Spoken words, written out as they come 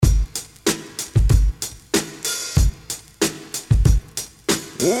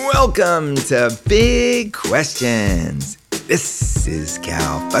Welcome to Big Questions. This is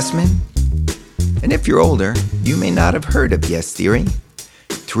Cal Fussman. And if you're older, you may not have heard of Yes Theory.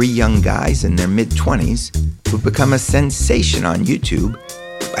 3 young guys in their mid-20s who've become a sensation on YouTube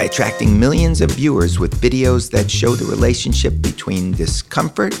by attracting millions of viewers with videos that show the relationship between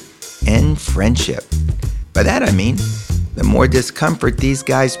discomfort and friendship. By that I mean, the more discomfort these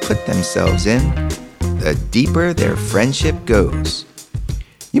guys put themselves in, the deeper their friendship goes.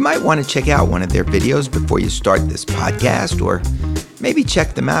 You might want to check out one of their videos before you start this podcast, or maybe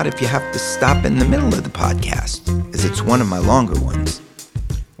check them out if you have to stop in the middle of the podcast, as it's one of my longer ones.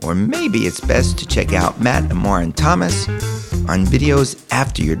 Or maybe it's best to check out Matt, Ammar, and Thomas on videos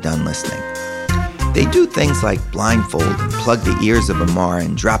after you're done listening. They do things like blindfold and plug the ears of Ammar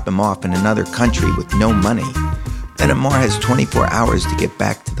and drop him off in another country with no money. Then Ammar has 24 hours to get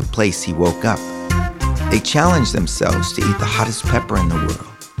back to the place he woke up. They challenge themselves to eat the hottest pepper in the world.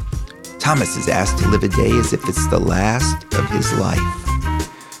 Thomas is asked to live a day as if it's the last of his life.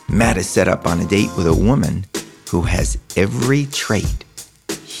 Matt is set up on a date with a woman who has every trait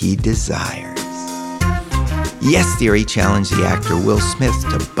he desires. Yes Theory challenged the actor Will Smith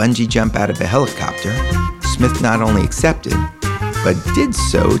to bungee jump out of a helicopter. Smith not only accepted, but did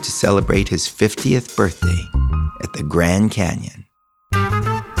so to celebrate his 50th birthday at the Grand Canyon.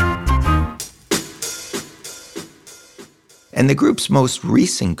 And the group's most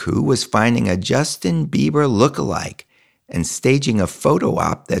recent coup was finding a Justin Bieber lookalike and staging a photo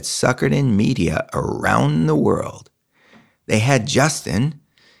op that suckered in media around the world. They had Justin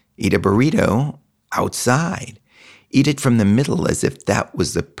eat a burrito outside, eat it from the middle as if that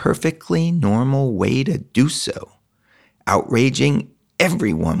was the perfectly normal way to do so, outraging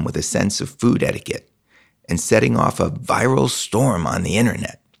everyone with a sense of food etiquette and setting off a viral storm on the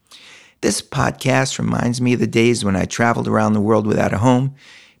internet. This podcast reminds me of the days when I traveled around the world without a home,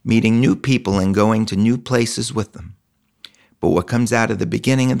 meeting new people and going to new places with them. But what comes out of the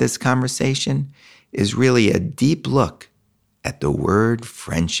beginning of this conversation is really a deep look at the word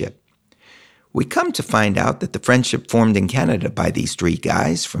friendship. We come to find out that the friendship formed in Canada by these 3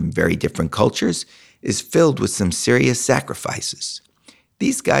 guys from very different cultures is filled with some serious sacrifices.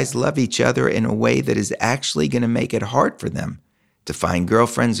 These guys love each other in a way that is actually going to make it hard for them to find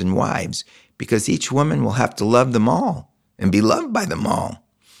girlfriends and wives, because each woman will have to love them all and be loved by them all.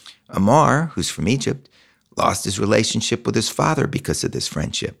 Ammar, who's from Egypt, lost his relationship with his father because of this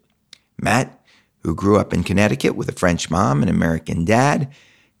friendship. Matt, who grew up in Connecticut with a French mom and American dad,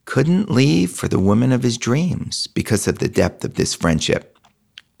 couldn't leave for the woman of his dreams because of the depth of this friendship.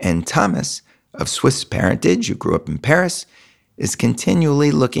 And Thomas, of Swiss parentage, who grew up in Paris, is continually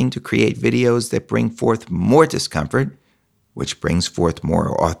looking to create videos that bring forth more discomfort, which brings forth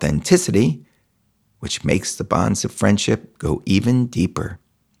more authenticity, which makes the bonds of friendship go even deeper.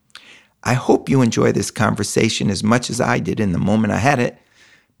 I hope you enjoy this conversation as much as I did in the moment I had it.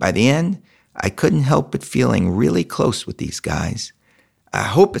 By the end, I couldn't help but feeling really close with these guys. I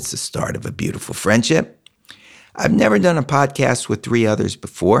hope it's the start of a beautiful friendship. I've never done a podcast with 3 others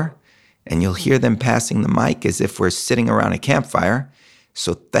before, and you'll hear them passing the mic as if we're sitting around a campfire.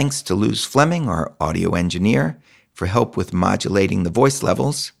 So thanks to Luz Fleming, our audio engineer, for help with modulating the voice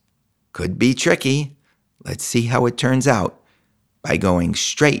levels. Could be tricky. Let's see how it turns out by going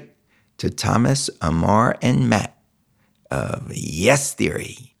straight to Thomas, Ammar, and Matt of Yes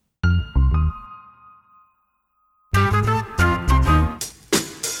Theory.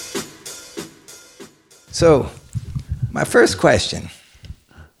 So, my first question.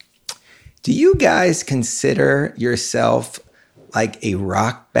 Do you guys consider yourself like a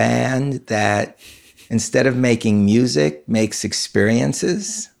rock band that, instead of making music, makes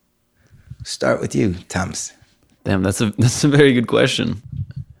experiences? Start with you, Thomas. Damn, that's a very good question.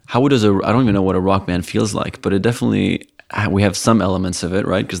 I don't even know what a rock band feels like, but it definitely, we have some elements of it,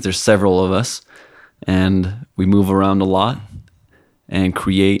 right? Because there's several of us, and we move around a lot and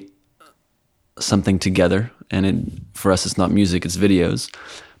create something together. And for us, it's not music, it's videos.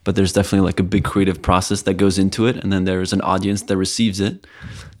 But there's definitely like a big creative process that goes into it, and then there's an audience that receives it.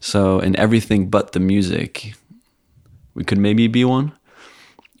 So in everything but the music, we could maybe be one.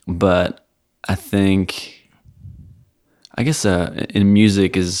 But I guess in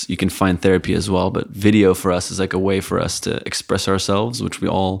music you can find therapy as well, but video for us is like a way for us to express ourselves, which we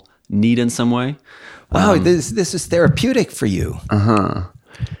all need in some way. Wow, this is therapeutic for you. Uh-huh.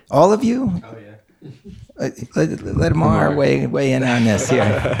 All of you? Oh, yeah. Let Ammar weigh in on this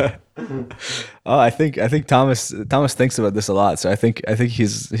here. I think Thomas thinks about this a lot. So I think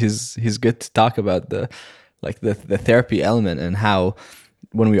he's good to talk about the therapy element, and how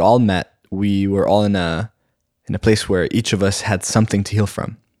when we all met, we were all in a in a place where each of us had something to heal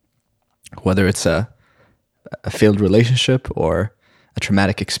from, whether it's a failed relationship or a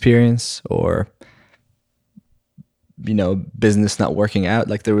traumatic experience or, you know, business not working out.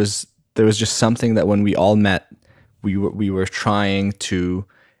 Like there was just something that when we all met, we were trying to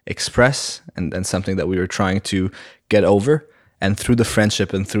express, and something that we were trying to get over. And through the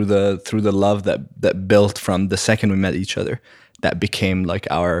friendship and through the love that built from the second we met each other, that became like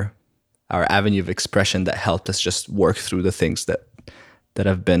our avenue of expression that helped us just work through the things that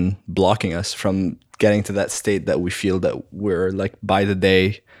have been blocking us from getting to that state that we feel that we're like by the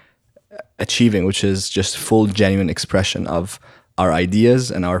day achieving, which is just full genuine expression of our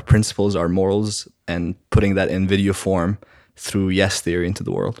ideas and our principles, our morals, and putting that in video form through Yes Theory into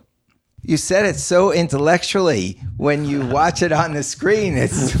the world. You said it so intellectually. When you watch it on the screen,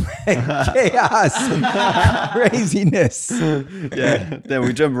 it's chaos and craziness. Yeah, then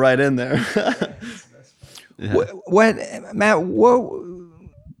we jump right in there. Yeah. What, Matt, what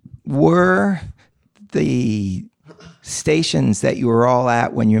were the stations that you were all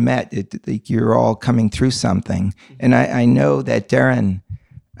at when you met? You're all coming through something. And I know that Darren,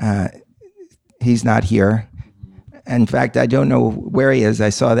 he's not here. In fact, I don't know where he is. I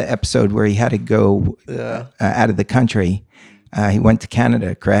saw the episode where he had to go out of the country. He went to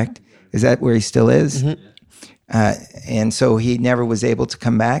Canada, correct? Is that where he still is? Mm-hmm. And so he never was able to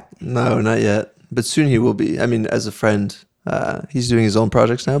come back? No, not yet. But soon he will be. I mean, as a friend, he's doing his own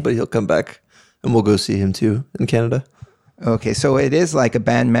projects now, but he'll come back and we'll go see him too in Canada. Okay, so it is like a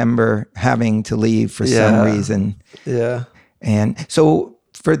band member having to leave for some reason. Yeah. And so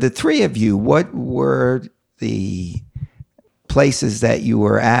for the three of you, what were the places that you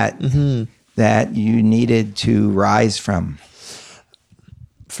were at that you needed to rise from?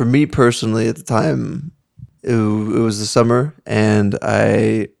 For me personally, at the time, it was the summer, and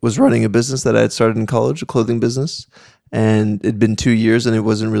I was running a business that I had started in college, a clothing business, and it'd been 2 years, and it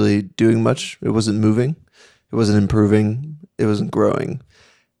wasn't really doing much. It wasn't moving. It wasn't improving. It wasn't growing.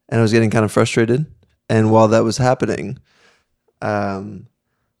 And I was getting kind of frustrated. And while that was happening, I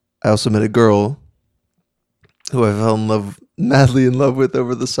also met a girl who I fell madly in love with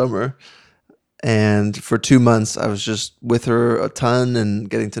over the summer. And for 2 months, I was just with her a ton and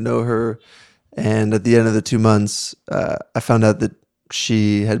getting to know her. And at the end of the 2 months, I found out that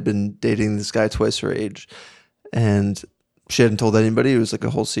she had been dating this guy twice her age. And she hadn't told anybody. It was like a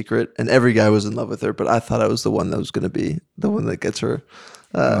whole secret. And every guy was in love with her. But I thought I was the one that was going to be the one that gets her.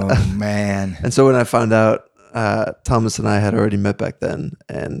 Oh, man. And so when I found out, Thomas and I had already met back then.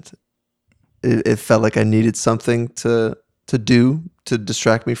 And it felt like I needed something to do to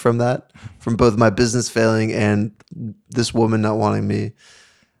distract me from that, from both my business failing and this woman not wanting me.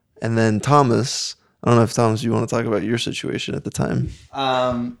 And then Thomas, I don't know if Thomas, you want to talk about your situation at the time?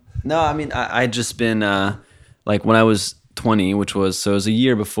 No, I mean, I'd just been like when I was 20, it was a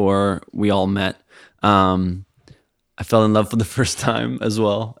year before we all met. I fell in love for the first time as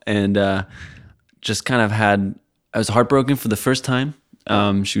well, and just kind of I was heartbroken for the first time.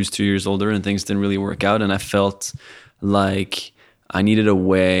 She was 2 years older and things didn't really work out. And I felt like I needed a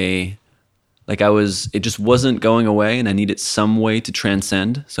way, it just wasn't going away and I needed some way to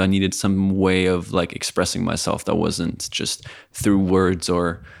transcend. So I needed some way of like expressing myself that wasn't just through words,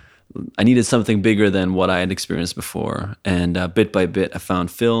 or I needed something bigger than what I had experienced before. And bit by bit, I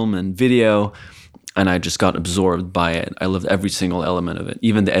found film and video, and I just got absorbed by it. I loved every single element of it,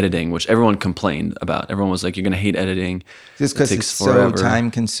 even the editing, which everyone complained about. Everyone was like, "You're gonna hate editing just because it's so time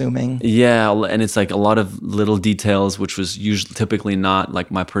consuming." Yeah, and it's like a lot of little details, which was typically not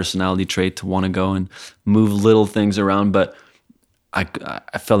like my personality trait to want to go and move little things around. But I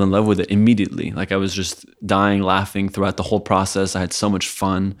fell in love with it immediately. Like I was just dying laughing throughout the whole process. I had so much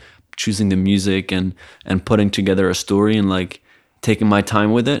fun choosing the music and putting together a story and like taking my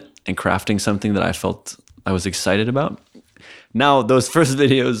time with it and crafting something that I felt I was excited about. Now, those first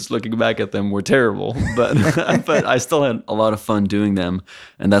videos, looking back at them, were terrible, but but I still had a lot of fun doing them.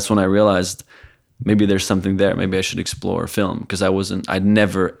 And that's when I realized maybe there's something there. Maybe I should explore film, because I'd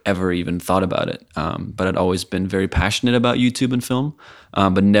never, ever even thought about it. But I'd always been very passionate about YouTube and film,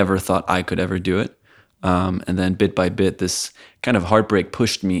 but never thought I could ever do it. And then bit by bit, this kind of heartbreak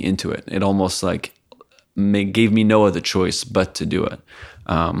pushed me into it. It almost like gave me no other choice but to do it.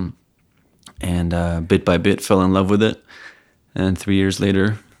 And bit by bit fell in love with it. And 3 years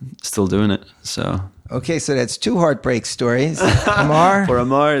later, still doing it. So okay, so that's two heartbreak stories. Ammar? For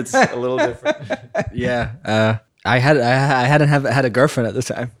Ammar, it's a little different. Yeah, I hadn't had a girlfriend at the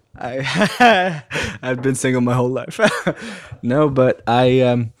time. I've been single my whole life. No, but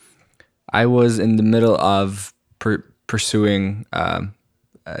I was in the middle of pursuing a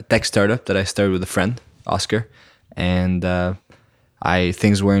tech startup that I started with a friend, Oscar, and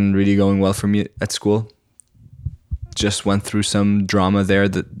things weren't really going well for me at school. Just went through some drama there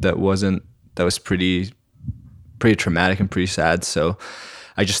that was pretty traumatic and pretty sad. So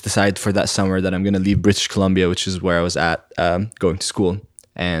I just decided for that summer that I'm going to leave British Columbia, which is where I was at, going to school,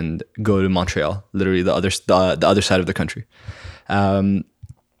 and go to Montreal, literally the other side of the country.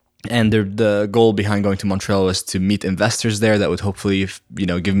 And the goal behind going to Montreal was to meet investors there that would hopefully,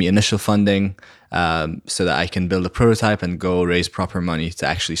 give me initial funding, so that I can build a prototype and go raise proper money to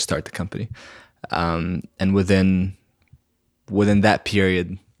actually start the company. And within that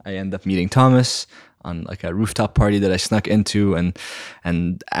period, I ended up meeting Thomas on like a rooftop party that I snuck into,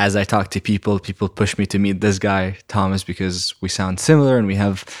 and as I talked to people pushed me to meet this guy Thomas because we sound similar and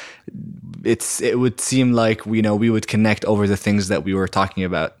it would seem like we would connect over the things that we were talking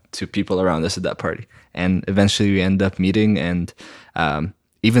about to people around us at that party. And eventually we ended up meeting, and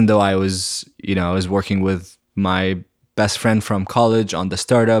even though I was working with my best friend from college on the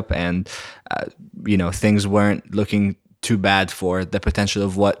startup, and things weren't looking too bad for the potential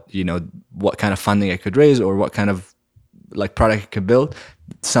of what kind of funding I could raise or what kind of like product I could build,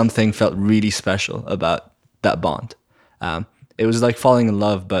 something felt really special about that bond. It was like falling in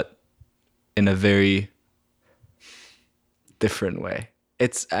love, but in a very different way.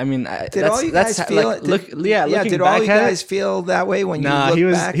 Did all you guys feel that way when you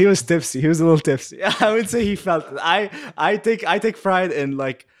look back? He was tipsy. He was a little tipsy. I would say he felt it. I take pride in,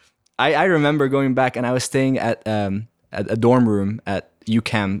 like, I remember going back, and I was staying at a dorm room at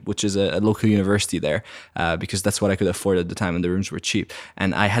UQAM, which is a local university there, because that's what I could afford at the time, and the rooms were cheap.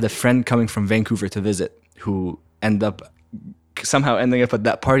 And I had a friend coming from Vancouver to visit who somehow ending up at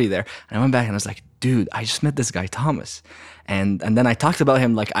that party there. And I went back and I was like, dude, I just met this guy Thomas, and then I talked about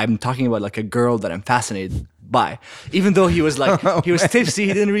him like I'm talking about like a girl that I'm fascinated by, even though he was like he was tipsy.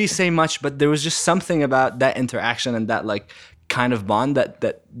 He didn't really say much, but there was just something about that interaction and that like kind of bond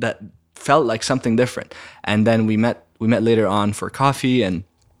that felt like something different. And then we met later on for coffee, and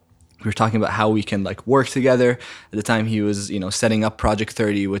we were talking about how we can like work together. At the time he was setting up Project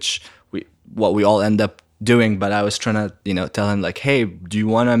 30, which we all end up doing, but I was trying to tell him like, hey, do you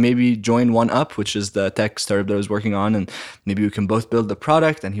want to maybe join One Up, which is the tech startup that I was working on, and maybe we can both build the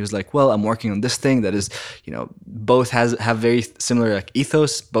product. And he was like, well, I'm working on this thing that is both have very similar like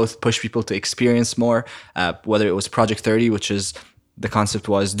ethos, both push people to experience more, whether it was Project 30, which is the concept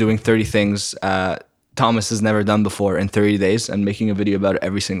was doing 30 things Thomas has never done before in 30 days and making a video about it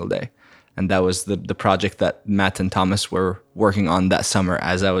every single day. And that was the project that Matt and Thomas were working on that summer,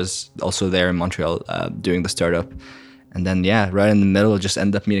 as I was also there in Montreal doing the startup. And then, right in the middle, just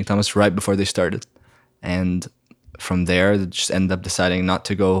ended up meeting Thomas right before they started. And from there, just ended up deciding not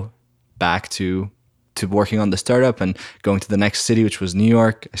to go back to working on the startup and going to the next city, which was New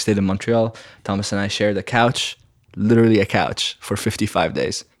York. I stayed in Montreal. Thomas and I shared a couch, literally a couch, for 55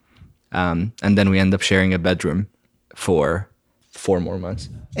 days. And then we ended up sharing a bedroom for 4 more months.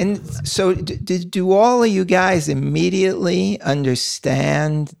 And so do all of you guys immediately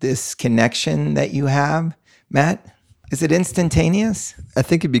understand this connection that you have, Matt? Is it instantaneous? I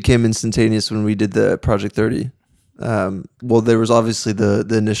think it became instantaneous when we did the Project 30. Well, there was obviously the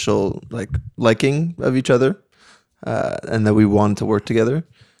initial liking of each other, and that we wanted to work together.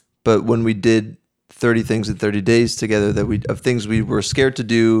 But when we did 30 things in 30 days together, of things we were scared to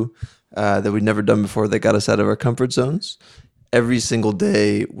do, that we'd never done before, that got us out of our comfort zones, every single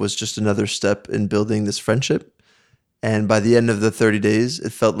day was just another step in building this friendship. And by the end of the 30 days,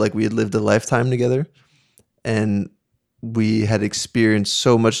 it felt like we had lived a lifetime together. And we had experienced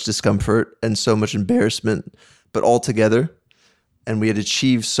so much discomfort and so much embarrassment, but all together. And we had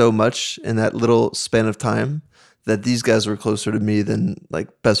achieved so much in that little span of time that these guys were closer to me than like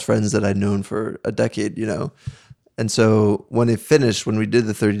best friends that I'd known for a decade, And so when it finished, when we did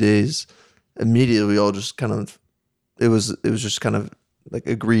the 30 days, immediately we all just kind of, it was just kind of like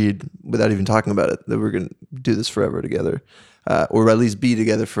agreed without even talking about it that we're going to do this forever together, or at least be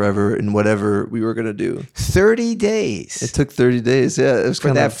together forever in whatever we were going to do. 30 days. It took 30 days. Yeah. It was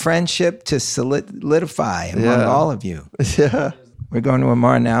for that friendship to solidify among all of you. Yeah. We're going to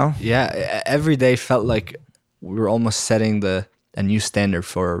Ammar now. Yeah. Every day felt like we were almost setting a new standard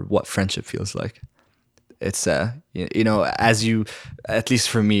for what friendship feels like. It's as you, at least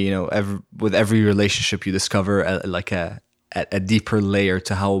for me, with every relationship you discover a deeper layer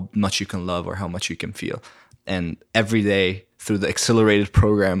to how much you can love or how much you can feel. And every day through the accelerated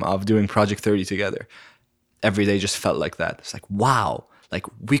program of doing Project 30 together, every day just felt like that. It's like, wow, like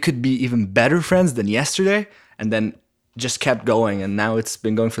we could be even better friends than yesterday, and then just kept going. And now it's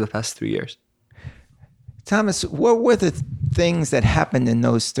been going for the past 3 years. Thomas, what were the things that happened in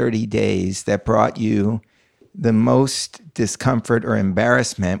those 30 days that brought you the most discomfort or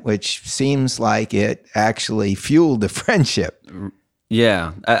embarrassment, which seems like it actually fueled the friendship?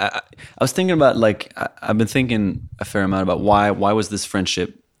 Yeah, I was thinking about I've been thinking a fair amount about why was this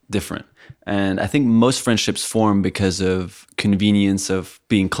friendship different, and I think most friendships form because of convenience of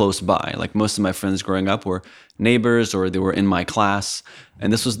being close by. Like most of my friends growing up were neighbors or they were in my class,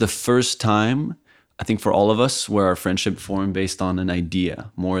 and this was the first time I think for all of us where our friendship formed based on an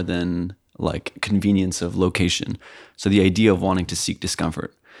idea more than like convenience of location. So the idea of wanting to seek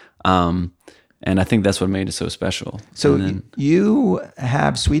discomfort. And I think that's what made it so special. So you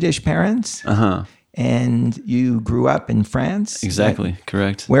have Swedish parents, and you grew up in France. Exactly,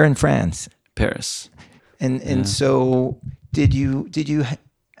 correct. Where in France? Paris. And so did you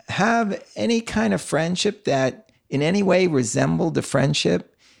have any kind of friendship that in any way resembled the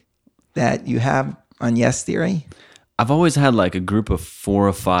friendship that you have on Yes Theory? I've always had like a group of 4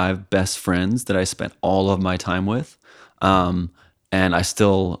 or 5 best friends that I spent all of my time with. And I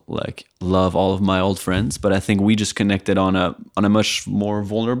still like love all of my old friends, but I think we just connected on a much more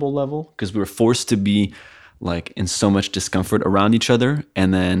vulnerable level because we were forced to be like in so much discomfort around each other.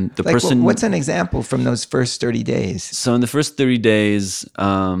 And then the person... What's an example from those first 30 days? So in the first 30 days,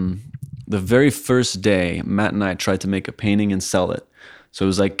 the very first day, Matt and I tried to make a painting and sell it. So it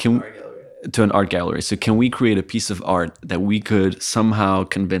was like, to an art gallery. So can we create a piece of art that we could somehow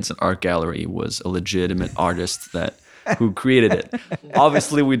convince an art gallery was a legitimate artist who created it?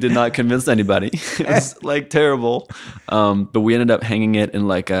 Obviously, we did not convince anybody. It was like terrible. But we ended up hanging it in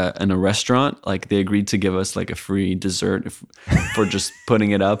in a restaurant. Like they agreed to give us like a free dessert for just putting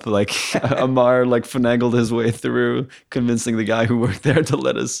it up. Like Ammar like finagled his way through convincing the guy who worked there to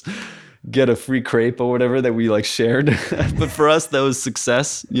let us get a free crepe or whatever that we like shared. But for us, that was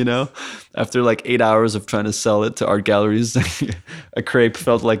success, you know? After like 8 hours of trying to sell it to art galleries, a crepe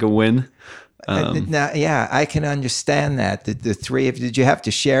felt like a win. Now, yeah, I can understand that. The three of did you have to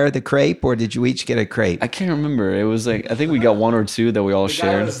share the crepe or did you each get a crepe? I can't remember. It was like, I think we got 1 or 2 that we all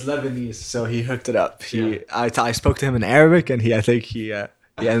shared. The guy was Lebanese, so he hooked it up. I spoke to him in Arabic, and he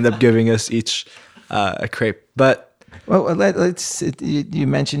ended up giving us each a crepe. But well, let's. You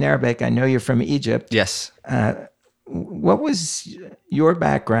mentioned Arabic. I know you're from Egypt. yes, What was your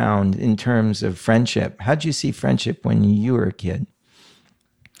background in terms of friendship? How did you see friendship when you were a kid?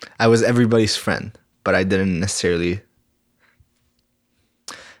 I was everybody's friend, but I didn't necessarily.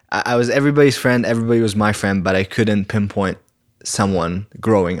 I was everybody's friend. Everybody was my friend, but I couldn't pinpoint someone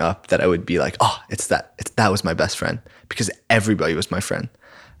growing up that I would be like, oh, that was my best friend, because everybody was my friend,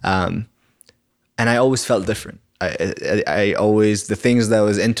 and I always felt different. I always, the things that I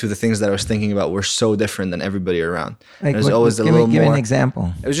was into, the things that I was thinking about were so different than everybody around. Like, it was always a little more. Give me an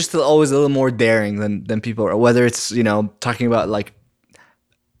example. It was just always a little more daring than people, or whether it's talking about like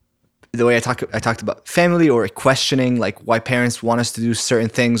the way I talked about family, or questioning like why parents want us to do certain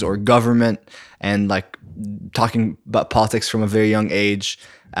things, or government, and like talking about politics from a very young age.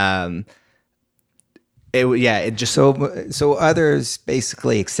 So others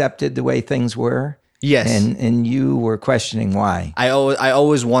basically accepted the way things were. Yes, and you were questioning why. I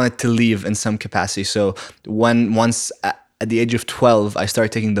always wanted to leave in some capacity. So once at the age of 12, I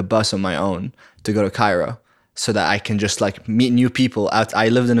started taking the bus on my own to go to Cairo, so that I can just like meet new people. I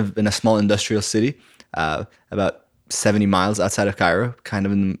lived in a small industrial city, about 70 miles outside of Cairo, kind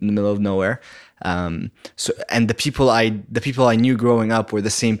of in the middle of nowhere. And the people I knew growing up were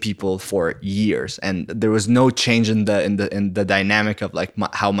the same people for years, and there was no change in the dynamic of like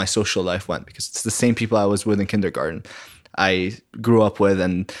how my social life went, because it's the same people I was with in kindergarten, I grew up with,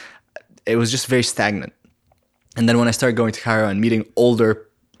 and it was just very stagnant. And then when I started going to Cairo and meeting older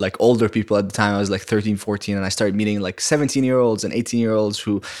people, at the time I was like 13, 14, and I started meeting like 17-year-olds and 18-year-olds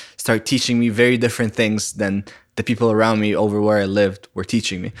who started teaching me very different things than the people around me over where I lived were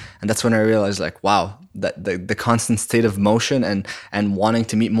teaching me. And that's when I realized like, wow, that the constant state of motion and wanting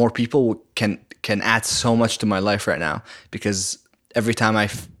to meet more people can add so much to my life right now, because every time I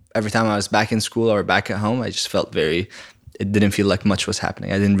was back in school or back at home, I just felt it didn't feel like much was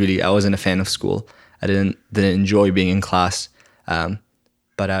happening. I wasn't a fan of school. I didn't enjoy being in class.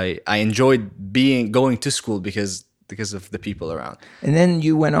 But I enjoyed going to school because of the people around. And then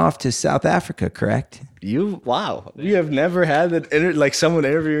you went off to South Africa, correct? You have never had someone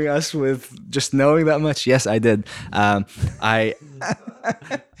interviewing us with just knowing that much? Yes, I did.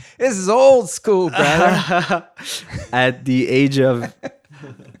 This is old school, brother. At the age of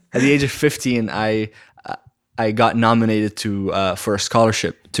 15, I got nominated for a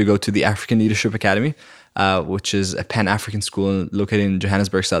scholarship to go to the African Leadership Academy, which is a Pan-African school located in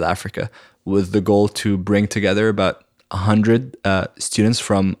Johannesburg, South Africa, with the goal to bring together about 100 students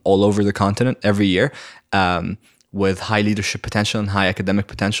from all over the continent every year, with high leadership potential and high academic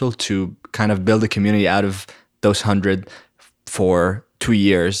potential, to kind of build a community out of those 100 for 2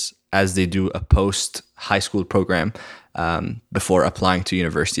 years as they do a post high school program before applying to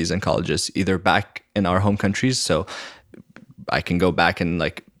universities and colleges, either back in our home countries, so I can go back and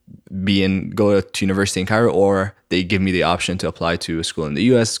like go to university in Cairo, or they give me the option to apply to a school in the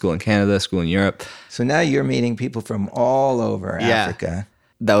US, school in Canada, school in Europe. So now you're meeting people from all over Africa.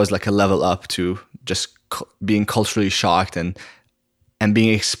 That was like a level up to just being culturally shocked and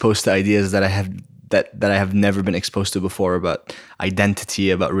being exposed to ideas that I have never been exposed to before, about identity,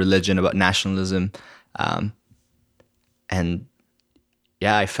 about religion, about nationalism. And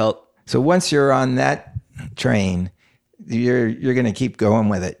yeah, I felt... So once you're on that train, you're going to keep going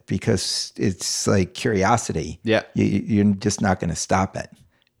with it because it's like curiosity. Yeah. You're just not going to stop it.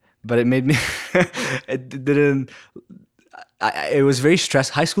 But it made me... it was very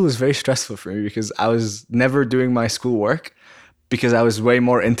stressful. High school was very stressful for me because I was never doing my schoolwork, because I was way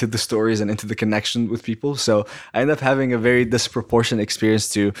more into the stories and into the connection with people. So I ended up having a very disproportionate experience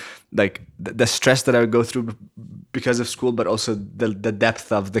to like the stress that I would go through because of school, but also the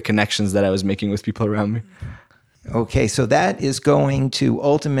depth of the connections that I was making with people around me. Okay, so that is going to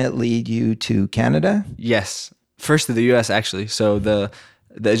ultimately lead you to Canada? Yes. First to the US, actually. So the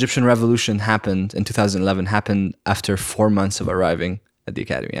Egyptian Revolution happened in 2011, happened after 4 months of arriving at the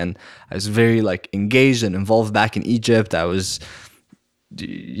academy. And I was very like engaged and involved back in Egypt. I was,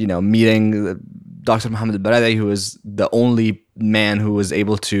 meeting Dr. Mohammed al-Baradei, who was the only man who was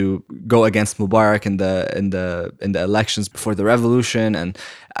able to go against Mubarak in the elections before the revolution. And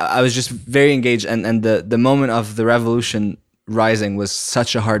I was just very engaged. And the moment of the revolution rising was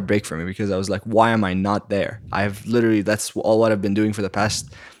such a hard break for me, because I was like, why am I not there? That's all what I've been doing for the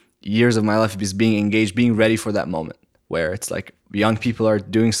past years of my life, is being engaged, being ready for that moment where it's like young people are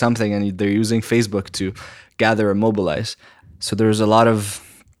doing something and they're using Facebook to gather or mobilize. So there was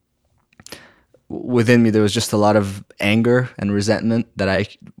within me, there was just a lot of anger and resentment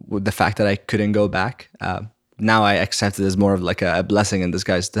with the fact that I couldn't go back. Now I accept it as more of like a blessing in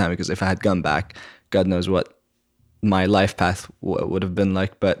disguise at the time, because if I had gone back, God knows what my life path would have been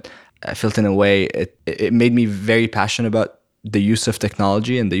like. But I felt in a way it made me very passionate about the use of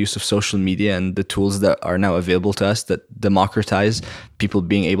technology and the use of social media and the tools that are now available to us that democratize people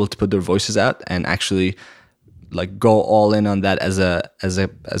being able to put their voices out and actually like go all in on that as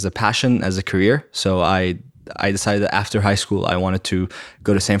a passion, as a career. So I decided that after high school, I wanted to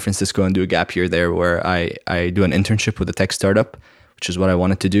go to San Francisco and do a gap year there, where I do an internship with a tech startup, which is what I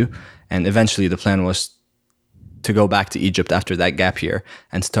wanted to do. And eventually the plan was to go back to Egypt after that gap year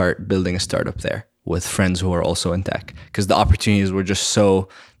and start building a startup there with friends who are also in tech, because the opportunities were just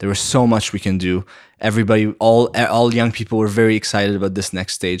there was so much we can do. Everybody, all young people were very excited about this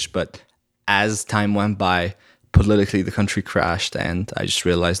next stage. But as time went by, politically, the country crashed, and I just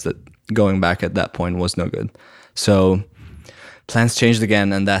realized that going back at that point was no good. So plans changed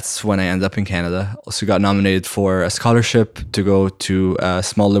again, and that's when I ended up in Canada. Also got nominated for a scholarship to go to a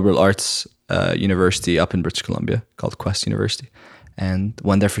small liberal arts university up in British Columbia called Quest University, and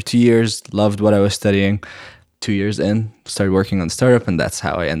went there for 2 years, loved what I was studying. 2 years in, started working on the startup, and that's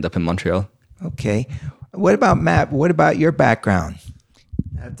how I ended up in Montreal. Okay. What about Matt? What about your background?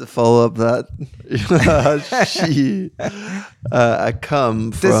 I have to follow up that. I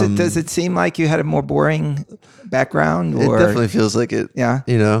come from... Does it seem like you had a more boring background? It definitely feels like it. Yeah.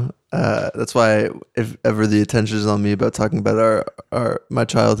 That's why if ever the attention is on me about talking about my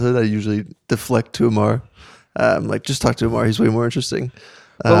childhood, I usually deflect to Ammar. Like, just talk to Ammar. He's way more interesting.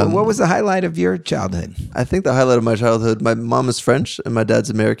 What was the highlight of your childhood? I think the highlight of my childhood, my mom is French and my dad's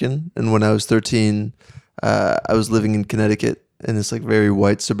American. And when I was 13, I was living in Connecticut, in this like very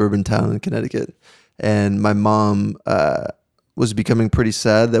white suburban town in Connecticut. And my mom was becoming pretty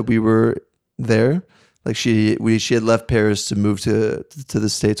sad that we were there. Like she had left Paris to move to the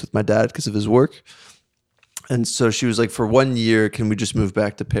States with my dad because of his work. And so she was like, for 1 year, can we just move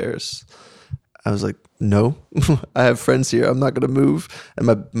back to Paris? I was like, no, I have friends here. I'm not going to move.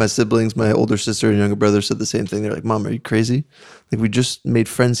 And my siblings, my older sister and younger brother said the same thing. They're like, Mom, are you crazy? Like, we just made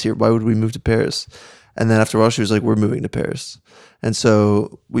friends here. Why would we move to Paris? And then after a while, she was like, we're moving to Paris. And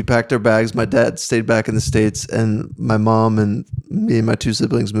so we packed our bags. My dad stayed back in the States, and my mom and me and my two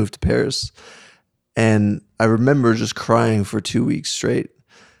siblings moved to Paris. And I remember just crying for 2 weeks straight.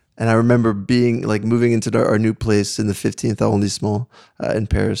 And I remember being like moving into our new place in the 15th arrondissement in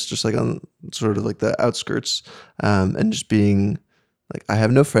Paris, just like on sort of like the outskirts, and just being like, I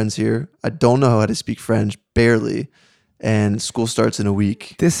have no friends here. I don't know how to speak French, barely. and school starts in a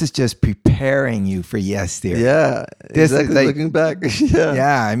week. This is just preparing you for yes theory. Yeah, This is exactly. like- Looking back, yeah,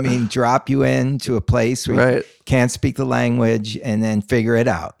 Yeah, I mean, drop you into a place where you Right. can't speak the language and then figure it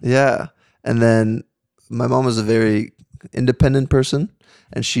out. yeah. And then my mom was a very independent person,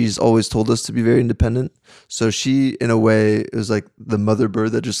 and she's always told us to be very independent. So she, in a way, is like the mother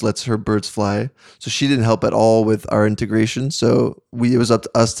bird that just lets her birds fly. So she didn't help at all with our integration. So it was up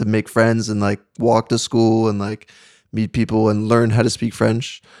to us to make friends and like walk to school and like meet people and learn how to speak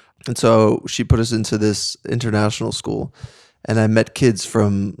French. And so she put us into this international school. And I met kids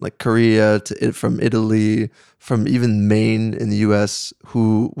from like Korea from Italy, from even Maine in the US,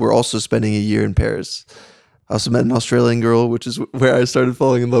 who were also spending a year in Paris. I also met an Australian girl, which is where I started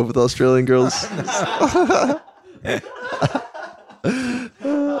falling in love with Australian girls.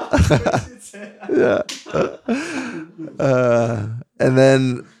 Yeah. And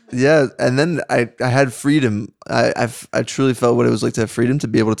then I had freedom. I truly felt what it was like to have freedom, to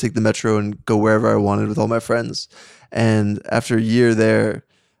be able to take the metro and go wherever I wanted with all my friends. And after a year there,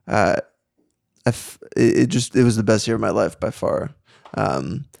 it was the best year of my life by far.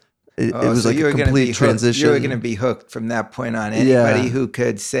 It was So like you were a gonna be complete hooked- transition. You were going to be hooked from that point on. Anybody Yeah. who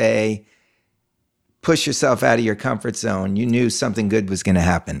could say, push yourself out of your comfort zone, you knew something good was going to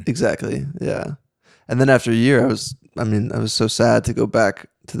happen. Exactly. Yeah. And then after a year, I was so sad to go back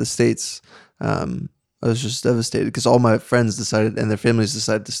to the States. I was just devastated because all my friends decided and their families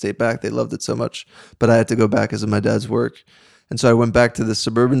decided to stay back. They loved it so much, but I had to go back because of my dad's work. And so I went back to this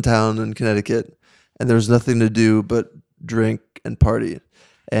suburban town in Connecticut, and there was nothing to do but drink and party.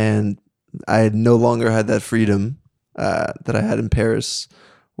 And I had no longer had that freedom that I had in Paris,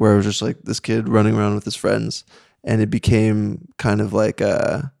 where I was just like this kid running around with his friends. And it became kind of like,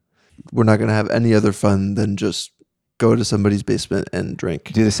 we're not going to have any other fun than just go to somebody's basement and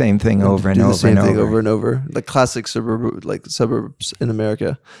drink. Do the same thing over and Do over the same and thing over. over and over. Like classic suburbs in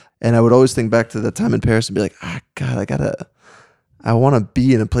America. And I would always think back to that time in Paris and be like, God, I want to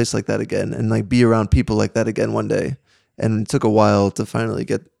be in a place like that again and like be around people like that again one day. And it took a while to finally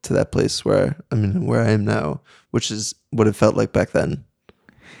get to that place where I am now, which is what it felt like back then.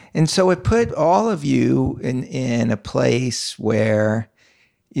 And so it put all of you in a place where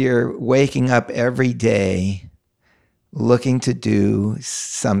you're waking up every day looking to do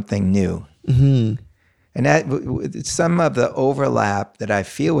something new. Mm-hmm. And that some of the overlap that I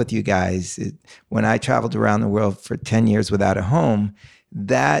feel with you guys, when I traveled around the world for 10 years without a home,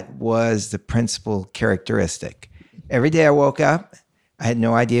 that was the principal characteristic. Every day I woke up, I had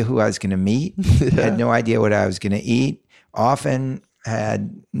no idea who I was going to meet. I had no idea what I was going to eat. Often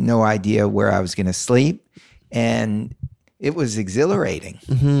had no idea where I was going to sleep. And it was exhilarating.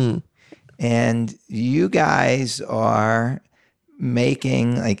 Mm-hmm. And you guys are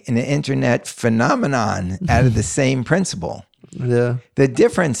making like an internet phenomenon out of the same principle. Yeah. The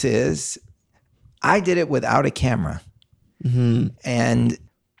difference is I did it without a camera. Mm-hmm. And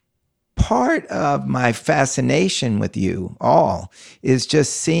part of my fascination with you all is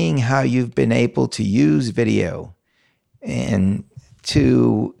just seeing how you've been able to use video and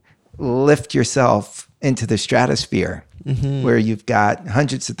to lift yourself into the stratosphere where you've got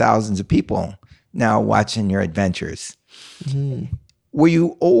hundreds of thousands of people now watching your adventures. Mm-hmm. Were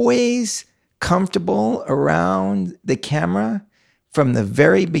you always comfortable around the camera from the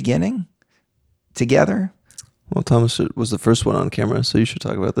very beginning together? Well, Thomas was the first one on camera, so you should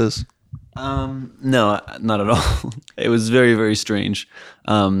talk about this. No, not at all. It was very, very strange.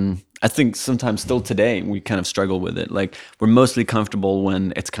 I think sometimes still today we kind of struggle with it. Like we're mostly comfortable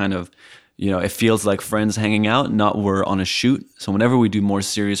when it's kind of, it feels like friends hanging out, not we're on a shoot. So whenever we do more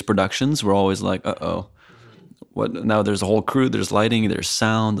serious productions, we're always like, what? Now there's a whole crew, there's lighting, there's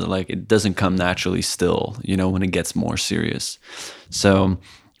sound. Like it doesn't come naturally still, when it gets more serious. So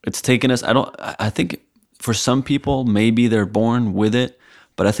it's taken us, I think for some people, maybe they're born with it.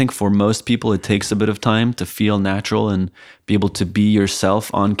 But I think for most people, it takes a bit of time to feel natural and be able to be yourself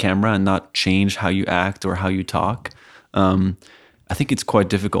on camera and not change how you act or how you talk. I think it's quite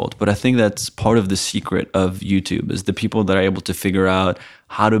difficult, but I think that's part of the secret of YouTube is the people that are able to figure out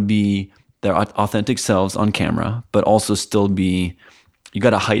how to be their authentic selves on camera, but also still be, you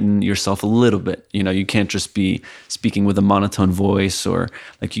got to heighten yourself a little bit. You can't just be speaking with a monotone voice or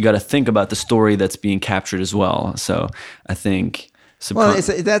like you got to think about the story that's being captured as well. So I think... Well,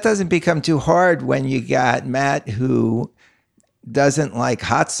 that doesn't become too hard when you got Matt who doesn't like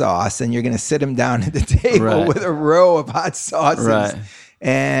hot sauce and you're going to sit him down at the table with a row of hot sauces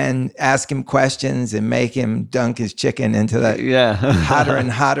and ask him questions and make him dunk his chicken into that hotter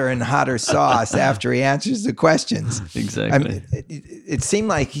and hotter and hotter sauce after he answers the questions. Exactly. I mean, it seemed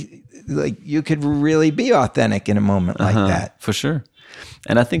like like you could really be authentic in a moment like that. For sure.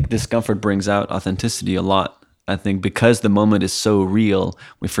 And I think discomfort brings out authenticity a lot. I think because the moment is so real,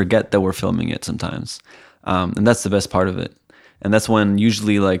 we forget that we're filming it sometimes. And that's the best part of it. And that's when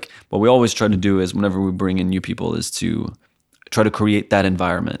usually like what we always try to do is whenever we bring in new people is to try to create that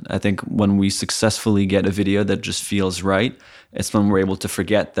environment. I think when we successfully get a video that just feels right, it's when we're able to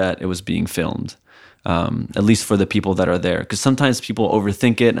forget that it was being filmed. At least for the people that are there. Because sometimes people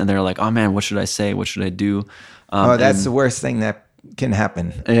overthink it and they're like, oh man, what should I say? What should I do? That's the worst thing that can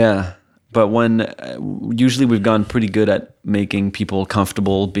happen. Yeah. But when usually we've gone pretty good at making people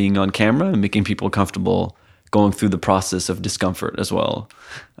comfortable being on camera and making people comfortable going through the process of discomfort as well.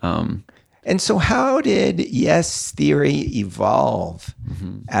 And so how did Yes Theory evolve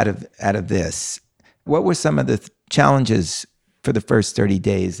out of this? What were some of the challenges for the first 30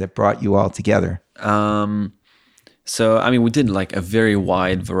 days that brought you all together? So, I mean, we did like a very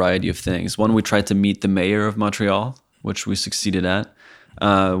wide variety of things. One, we tried to meet the mayor of Montreal, which we succeeded at.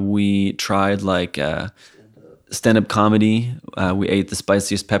 We tried like stand-up comedy. We ate the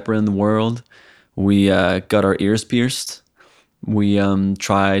spiciest pepper in the world. We got our ears pierced. We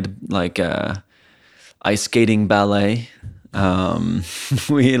tried like ice skating ballet.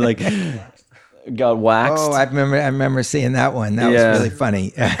 We like got waxed. Oh, I remember seeing that one. That was really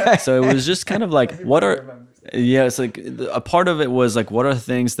funny. So it was just kind of like, it's like a part of it was like, what are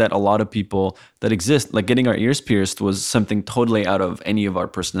things that a lot of people that exist, like getting our ears pierced was something totally out of any of our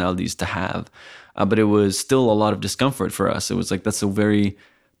personalities to have. But it was still a lot of discomfort for us. It was like, that's a very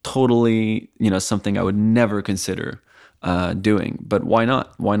totally, something I would never consider doing, but why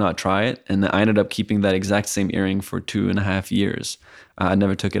not? Why not try it? And I ended up keeping that exact same earring for 2.5 years. I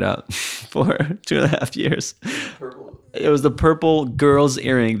never took it out for 2.5 years. It was the purple girl's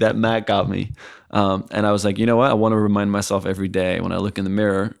earring that Matt got me. And I was like, you know what? I want to remind myself every day when I look in the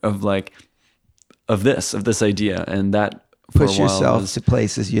mirror of this idea. And that push yourself to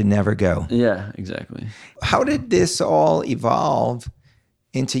places you'd never go. Yeah, exactly. How did this all evolve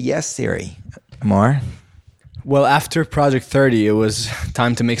into Yes Theory, Ammar? Well, after Project 30, it was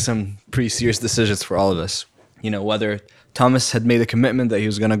time to make some pretty serious decisions for all of us. Whether Thomas had made a commitment that he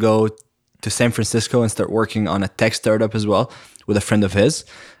was going to go to San Francisco and start working on a tech startup as well with a friend of his.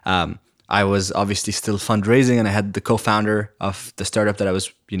 I was obviously still fundraising, and I had the co-founder of the startup that I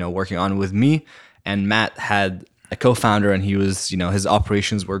was, working on with me. And Matt had a co-founder, and he was, his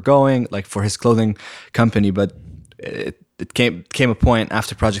operations were going like for his clothing company. But it came a point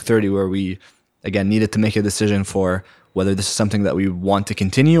after Project 30 where we, again, needed to make a decision for whether this is something that we want to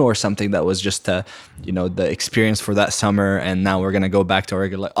continue or something that was just, the experience for that summer. And now we're going to go back to our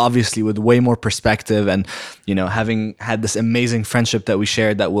regular, obviously with way more perspective and, having had this amazing friendship that we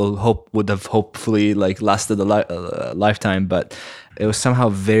shared that would have hopefully like lasted a lifetime. But it was somehow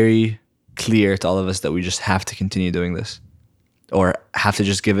very clear to all of us that we just have to continue doing this or have to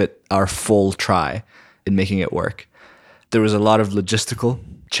just give it our full try in making it work. There was a lot of logistical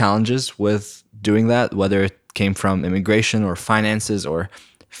challenges with doing that, whether it came from immigration or finances or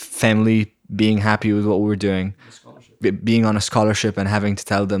family being happy with what we were doing, being on a scholarship and having to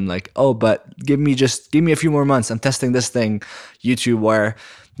tell them like, oh, but give me a few more months. I'm testing this thing, YouTube, where,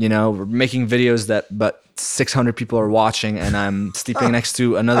 we're making videos but 600 people are watching and I'm sleeping next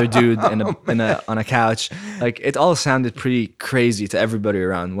to another dude on a couch. Like it all sounded pretty crazy to everybody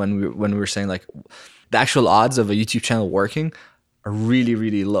around when we were saying like the actual odds of a YouTube channel working are really,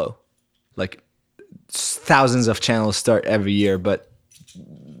 really low. Like thousands of channels start every year, but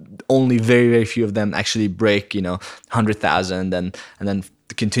only very, very few of them actually break, 100,000 and then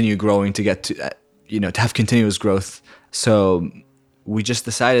continue growing to get to, to have continuous growth. So we just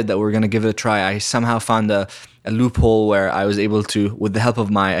decided that we're going to give it a try. I somehow found a loophole where I was able to, with the help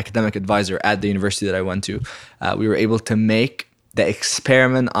of my academic advisor at the university that I went to, we were able to make the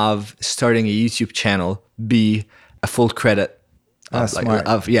experiment of starting a YouTube channel be a full credit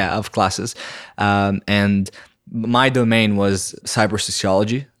of classes. And my domain was cyber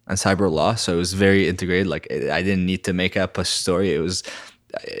sociology and cyber law. So it was very integrated. Like I didn't need to make up a story. It was,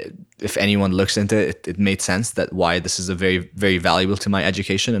 if anyone looks into it, it made sense that why this is a very, very valuable to my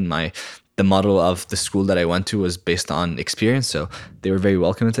education. And the model of the school that I went to was based on experience. So they were very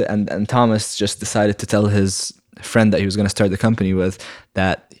welcome to it. And Thomas just decided to tell his friend that he was going to start the company with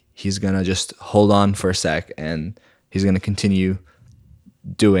that he's going to just hold on for a sec and he's going to continue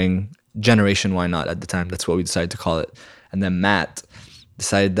doing Generation Why Not at the time. That's what we decided to call it. And then Matt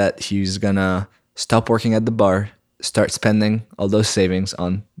decided that he's going to stop working at the bar, start spending all those savings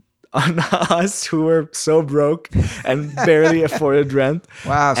on us who were so broke and barely afforded rent.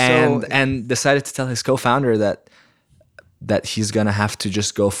 Wow. And decided to tell his co-founder that that he's gonna have to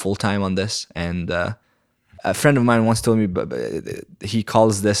just go full time on this. And a friend of mine once told me, but he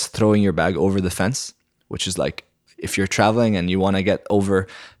calls this throwing your bag over the fence, which is like, if you're traveling and you want to get over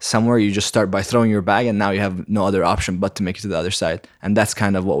somewhere, you just start by throwing your bag, and now you have no other option but to make it to the other side. And that's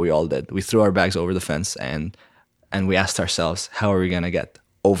kind of what we all did. We threw our bags over the fence, and we asked ourselves, how are we going to get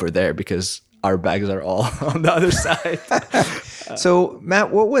over there? Because our bags are all on the other side. So, Matt,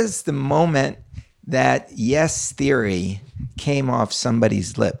 what was the moment that yes theory came off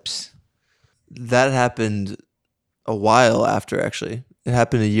somebody's lips? That happened a while after, actually. It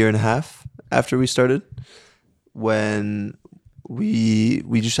happened 1.5 years after we started, when we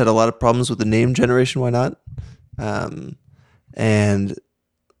just had a lot of problems with the name generation. Why not? And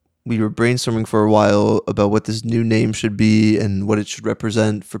we were brainstorming for a while about what this new name should be and what it should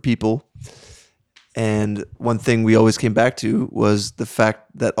represent for people. And one thing we always came back to was the fact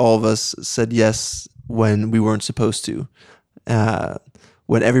that all of us said yes when we weren't supposed to.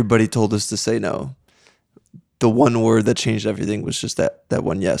 When everybody told us to say no. The one word that changed everything was just that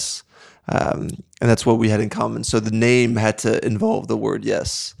one yes. And that's what we had in common. So the name had to involve the word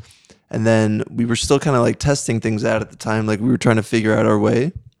yes. And then we were still kind of like testing things out at the time. Like we were trying to figure out our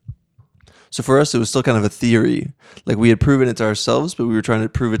way. So for us, it was still kind of a theory. Like we had proven it to ourselves, but we were trying to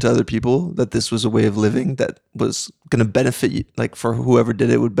prove it to other people that this was a way of living that was going to benefit you, like for whoever did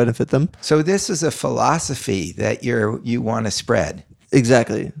it would benefit them. So this is a philosophy that you want to spread.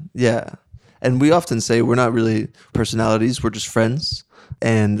 Exactly. Yeah. And we often say we're not really personalities. We're just friends.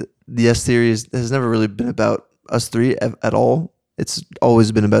 And the yes theory has never really been about us three at all. It's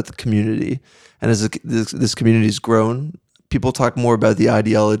always been about the community. And as this community's grown, people talk more about the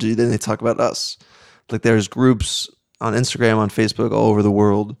ideology than they talk about us. Like there's groups on Instagram, on Facebook, all over the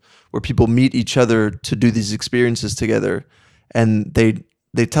world where people meet each other to do these experiences together. And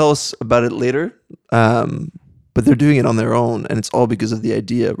they tell us about it later, but they're doing it on their own. And it's all because of the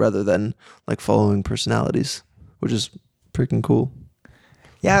idea rather than like following personalities, which is freaking cool.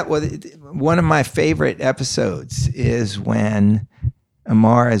 Yeah, well, one of my favorite episodes is when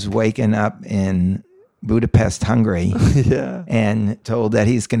Ammar is waking up in Budapest, Hungary, Yeah. and told that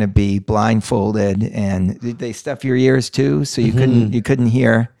he's going to be blindfolded. And did they stuff your ears too, so you couldn't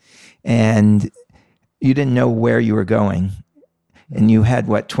hear, and you didn't know where you were going, and you had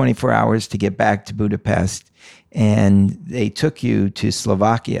 24 hours to get back to Budapest, and they took you to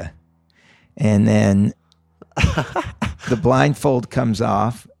Slovakia, and then the blindfold comes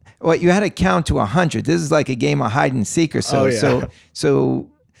off. Well, you had to count to 100. This is like a game of hide and seek or so. Oh, yeah. So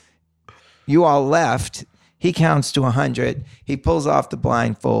you all left. He counts to 100. He pulls off the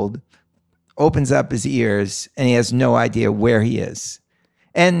blindfold, opens up his ears, and he has no idea where he is.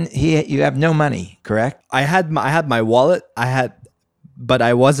 And you have no money, correct? I had my wallet. But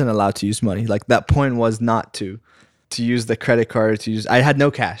I wasn't allowed to use money. Like that point was not to use the credit card. I had no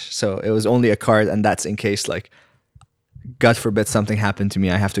cash, so it was only a card, and that's in case like, God forbid something happened to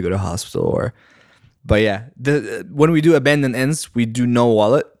me, I have to go to hospital. But yeah, when we do abandoned inns, we do no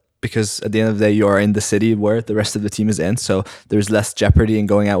wallet, because at the end of the day, you are in the city where the rest of the team is in, so there's less jeopardy in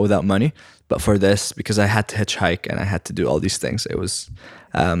going out without money. But for this, because I had to hitchhike and I had to do all these things, it was.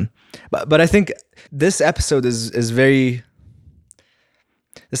 But I think this episode is very.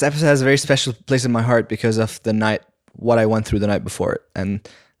 This episode has a very special place in my heart because of the night, what I went through the night before it, and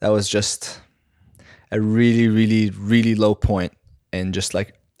that was just a really, really, really low point. And just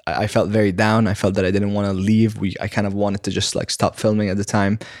like I felt very down. I felt that I didn't want to leave. I kind of wanted to just like stop filming at the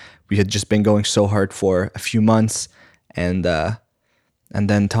time. We had just been going so hard for a few months, and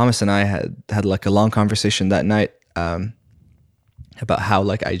then Thomas and I had like a long conversation that night about how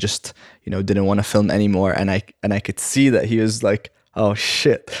like I just didn't want to film anymore, and I could see that he was like, oh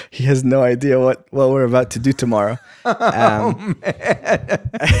shit, he has no idea what we're about to do tomorrow. Oh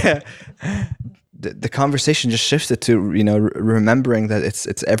man. The conversation just shifted to remembering that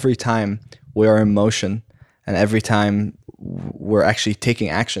it's every time we are in motion and every time we're actually taking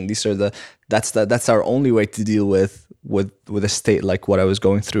action. That's our only way to deal with a state like what I was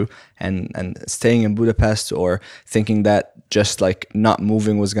going through, and staying in Budapest or thinking that just like not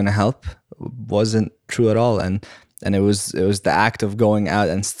moving was gonna help wasn't true at all. And it was the act of going out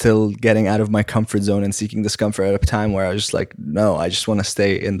and still getting out of my comfort zone and seeking discomfort at a time where I was just like, no, I just want to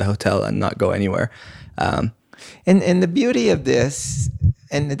stay in the hotel and not go anywhere. And the beauty of this,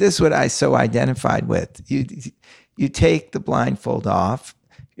 and this is what I so identified with, you take the blindfold off,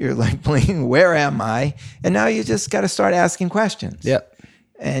 you're like playing, where am I? And now you just got to start asking questions. Yep.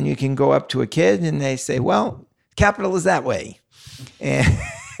 And you can go up to a kid and they say, well, capital is that way.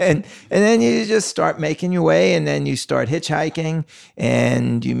 And then you just start making your way, and then you start hitchhiking,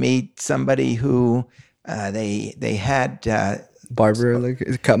 and you meet somebody who They had Barber,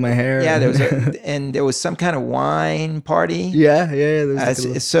 like, cut my hair. yeah, there was some kind of wine party. yeah. There's like a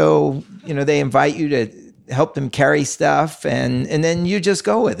little- So they invite you to help them carry stuff, and then you just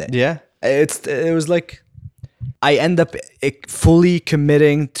go with it. Yeah, it was like I end up fully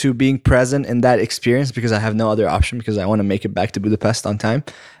committing to being present in that experience because I have no other option because I want to make it back to Budapest on time,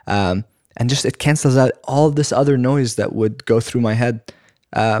 and just it cancels out all this other noise that would go through my head,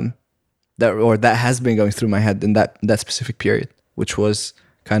 that has been going through my head in that specific period, which was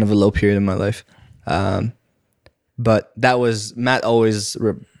kind of a low period in my life. But that was Matt always.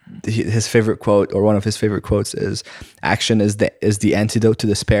 His favorite quote, or one of his favorite quotes, is "Action is the antidote to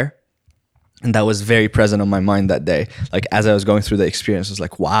despair," and that was very present on my mind that day. Like as I was going through the experience, I was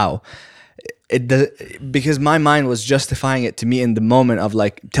like, "Wow!" Because my mind was justifying it to me in the moment of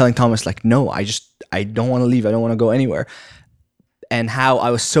like telling Thomas, like, "No, I don't want to leave. I don't want to go anywhere." And how I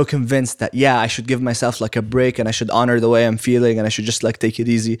was so convinced that I should give myself like a break and I should honor the way I'm feeling and I should just like take it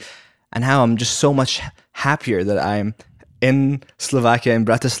easy, and how I'm just so much happier that I'm in Slovakia, in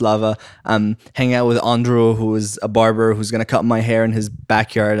Bratislava. I'm hanging out with Andrew, who is a barber, who's going to cut my hair in his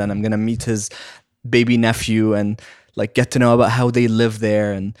backyard, and I'm going to meet his baby nephew and like get to know about how they live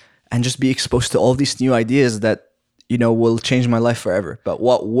there and just be exposed to all these new ideas that, will change my life forever. But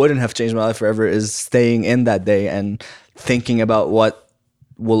what wouldn't have changed my life forever is staying in that day and thinking about what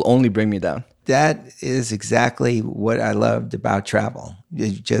will only bring me down. That is exactly what I loved about travel.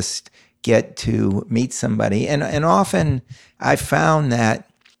 You just get to meet somebody. And often I found that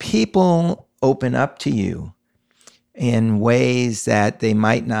people open up to you in ways that they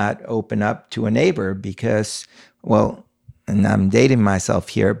might not open up to a neighbor because, well, and I'm dating myself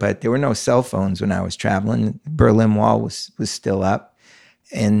here, but there were no cell phones when I was traveling. The Berlin Wall was still up.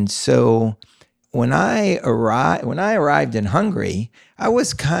 And so when I arrived in Hungary, I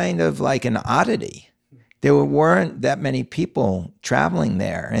was kind of like an oddity. There weren't that many people traveling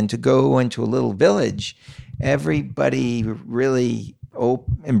there. And to go into a little village, everybody really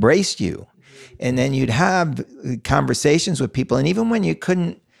embraced you. And then you'd have conversations with people. And even when you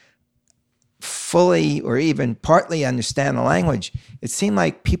couldn't fully or even partly understand the language, it seemed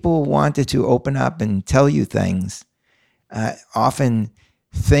like people wanted to open up and tell you things. Often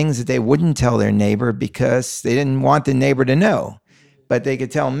things that they wouldn't tell their neighbor because they didn't want the neighbor to know. But they could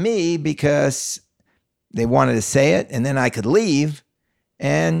tell me because they wanted to say it, and then I could leave,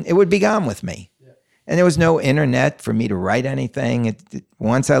 and it would be gone with me. Yeah. And there was no internet for me to write anything.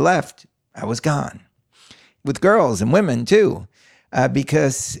 Once I left, I was gone. With girls and women, too,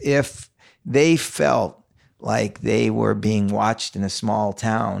 because if they felt like they were being watched in a small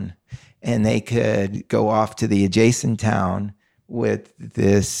town, and they could go off to the adjacent town with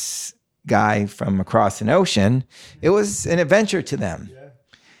this guy from across an ocean, it was an adventure to them. Yeah.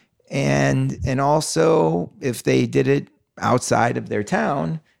 And also, if they did it outside of their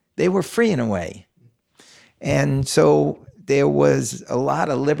town, they were free in a way. And so there was a lot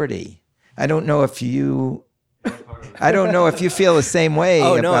of liberty. I don't know if you feel the same way.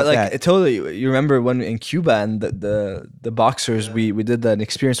 Oh no, about like that. Totally. You remember when in Cuba and the boxers, we did an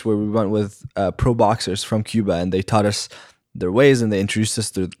experience where we went with pro boxers from Cuba, and they taught us their ways and they introduced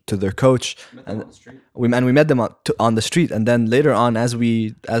us to their coach. We met them on the street, and then later on, as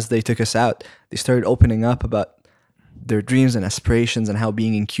they took us out, they started opening up about their dreams and aspirations and how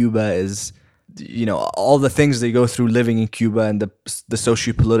being in Cuba is, all the things they go through living in Cuba and the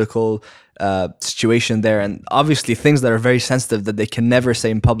socio-political situation there, and obviously things that are very sensitive that they can never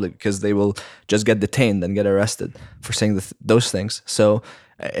say in public because they will just get detained and get arrested for saying those things. So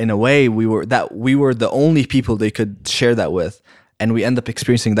in a way, we were the only people they could share that with. And we end up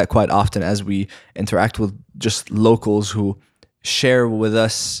experiencing that quite often as we interact with just locals who share with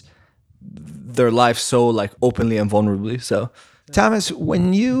us their life so like openly and vulnerably. So, Thomas,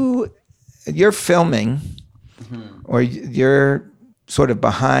 when you're filming, or you're sort of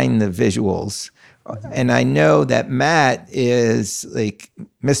behind the visuals, and I know that Matt is like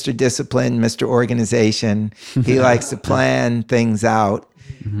Mr. Discipline, Mr. Organization. He likes to plan things out.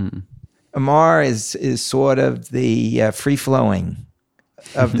 Mm-hmm. Ammar is sort of the free-flowing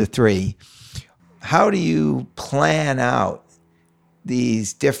of the three. How do you plan out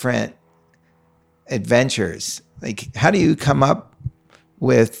these different adventures? Like, how do you come up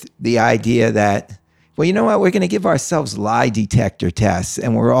with the idea that, well, you know what, we're going to give ourselves lie detector tests,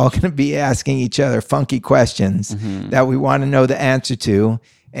 and we're all going to be asking each other funky questions that we want to know the answer to,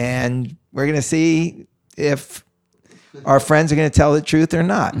 and we're going to see if our friends are going to tell the truth or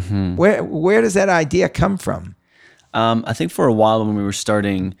not. Where does that idea come from? I think for a while when we were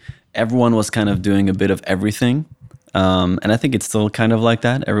starting, everyone was kind of doing a bit of everything. And I think it's still kind of like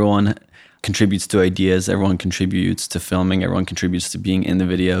that. Everyone contributes to ideas, everyone contributes to filming, everyone contributes to being in the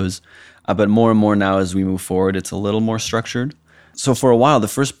videos. But more and more now as we move forward, it's a little more structured. So for a while, the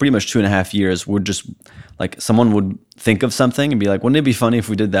first pretty much 2.5 years, would just like someone would think of something and be like, wouldn't it be funny if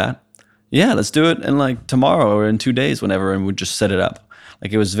we did that? Yeah, let's do it in like tomorrow or in 2 days, whenever, and we'd just set it up.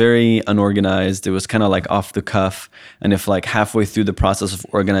 Like it was very unorganized. It was kind of like off the cuff. And if like halfway through the process of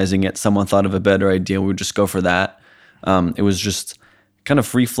organizing it, someone thought of a better idea, we would just go for that. It was just kind of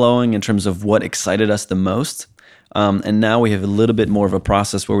free flowing in terms of what excited us the most. And now we have a little bit more of a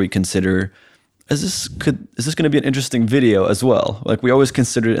process where we consider, is this going to be an interesting video as well? Like we always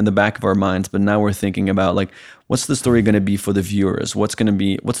consider it in the back of our minds, but now we're thinking about like, what's the story going to be for the viewers? What's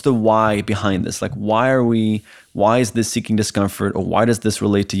the why behind this? Like, why is this seeking discomfort, or why does this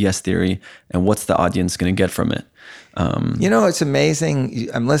relate to yes theory? And what's the audience going to get from it? It's amazing.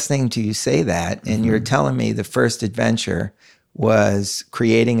 I'm listening to you say that, and you're telling me the first adventure was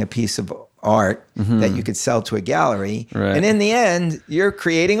creating a piece of art that you could sell to a gallery. Right. And in the end, you're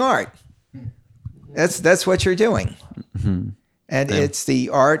creating art. That's what you're doing. And it's the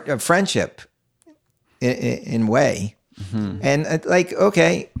art of friendship in way. And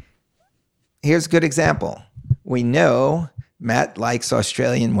okay, here's a good example. We know Matt likes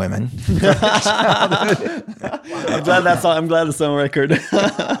Australian women. I'm glad that's on record.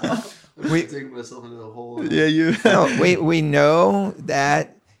 We take myself into the hole. Yeah, you. No, we know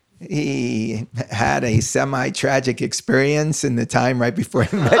that he had a semi-tragic experience in the time right before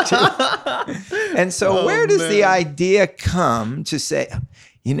he met you. And so where does the idea come to say,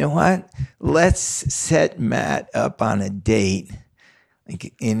 you know what? Let's set Matt up on a date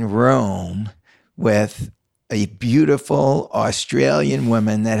like in Rome with a beautiful Australian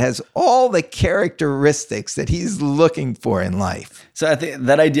woman that has all the characteristics that he's looking for in life. So I think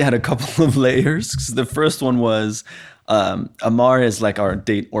that idea had a couple of layers. The first one was Ammar is like our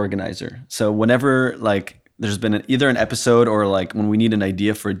date organizer. So whenever like there's been either an episode or like when we need an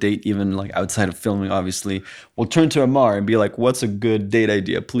idea for a date, even like outside of filming, obviously, we'll turn to Ammar and be like, what's a good date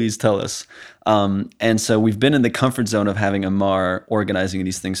idea? Please tell us. And so we've been in the comfort zone of having Ammar organizing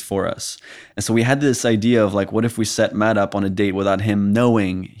these things for us. And so we had this idea of like, what if we set Matt up on a date without him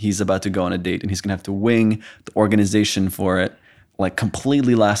knowing he's about to go on a date, and he's gonna have to wing the organization for it like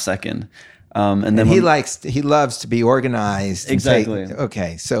completely last second. And then he loves to be organized. Exactly.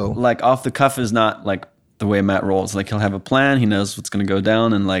 Okay. So like off the cuff is not like the way Matt rolls. Like he'll have a plan, he knows what's going to go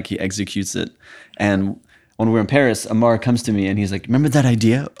down, and like he executes it. And when we were in Paris, Ammar comes to me and he's like, remember that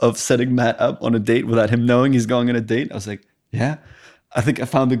idea of setting Matt up on a date without him knowing he's going on a date? I was like, yeah, I think I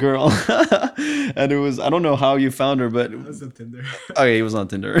found the girl. And it was, I don't know how you found her, but it was on Tinder. Okay, he was on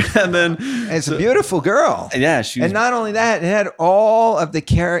Tinder. And then it's a beautiful girl. Yeah, and not only that, it had all of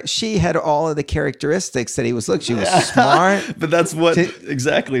the she had all of the characteristics that he was looking. She was smart. But that's what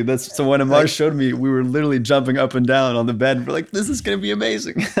exactly. That's so when Ammar showed me, we were literally jumping up and down on the bed. We're like, this is gonna be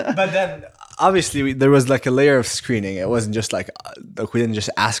amazing. But then obviously there was like a layer of screening. It wasn't just like we didn't just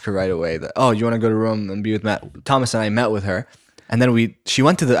ask her right away that, oh, you want to go to Rome and be with Matt? Thomas and I met with her. And then she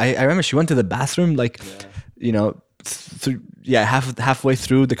went to I remember she went to the bathroom, like, halfway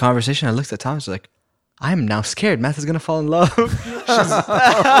through the conversation. I looked at Thomas like, I'm now scared. Matt is going to fall in love.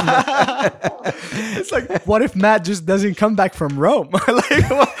 It's like, what if Matt just doesn't come back from Rome? Like,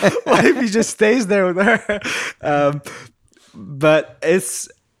 what if he just stays there with her? But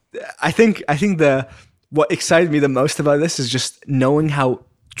I think what excited me the most about this is just knowing how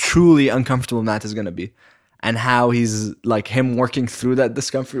truly uncomfortable Matt is going to be. And how he's like him working through that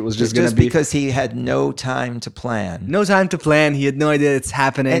discomfort was just going to be because he had no time to plan. No time to plan. He had no idea it's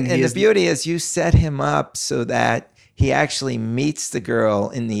happening. And the beauty is you set him up so that he actually meets the girl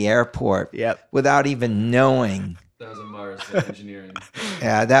in the airport without even knowing. That was Ammar's engineering.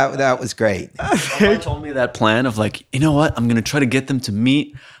 Yeah, that was great. Ammar told me that plan of like, you know what? I'm going to try to get them to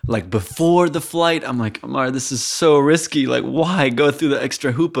meet like before the flight. I'm like, Ammar, this is so risky. Like, why go through the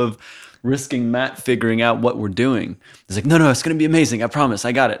extra hoop of risking Matt figuring out what we're doing? He's like, no, it's going to be amazing. I promise.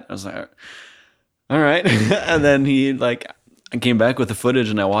 I got it. I was like, all right. And then I came back with the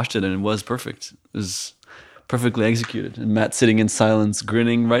footage and I watched it and it was perfect. It was perfectly executed. And Matt sitting in silence,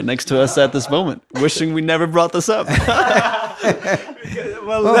 grinning right next to us at this moment, wishing we never brought this up.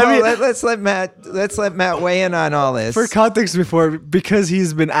 Let's let Matt weigh in on all this. For context because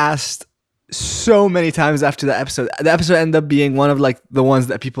he's been asked so many times after the episode ended up being one of like the ones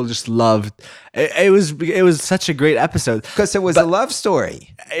that people just loved. It was such a great episode because it was a love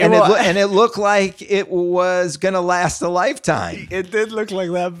story, and it looked like it was gonna last a lifetime. It did look like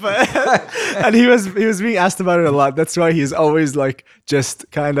that, but and he was being asked about it a lot. That's why he's always like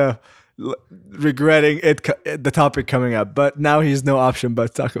just kind of regretting the topic coming up. But now he's no option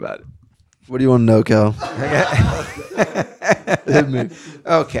but to talk about it. What do you want to know, Cal? Hit me.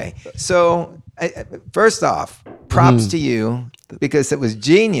 Okay, so first off, props to you because it was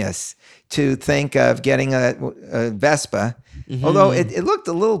genius to think of getting a Vespa, although it looked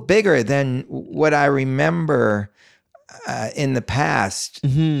a little bigger than what I remember in the past.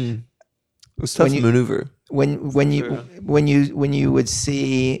 It was tough to maneuver. When you would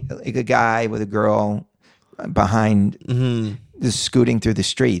see like a guy with a girl behind just scooting through the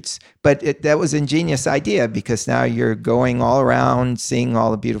streets, but that was an ingenious idea because now you're going all around, seeing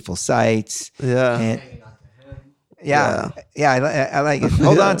all the beautiful sights. Yeah. And, I like it.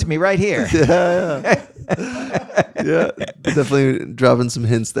 Hold on to me right here. Yeah, definitely dropping some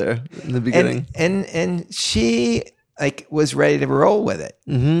hints there in the beginning. And she like was ready to roll with it.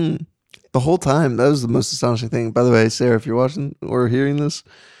 The whole time. That was the most astonishing thing. By the way, Sarah, if you're watching or hearing this,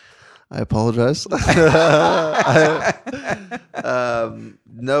 I apologize. No,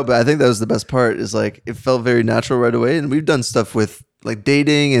 but I think that was the best part. Is like it felt very natural right away, and we've done stuff with like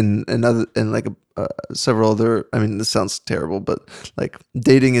dating and other and like several other. I mean, this sounds terrible, but like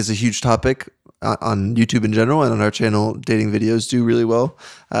dating is a huge topic on YouTube in general, and on our channel, dating videos do really well.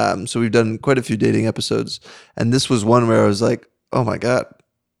 So we've done quite a few dating episodes, and this was one where I was like, oh my god.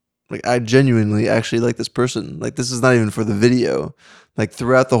 Like, I genuinely actually like this person. Like, this is not even for the video. Like,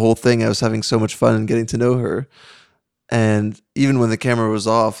 throughout the whole thing, I was having so much fun getting to know her. And even when the camera was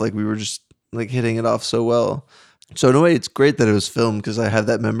off, like, we were just, like, hitting it off so well. So, in a way, it's great that it was filmed because I have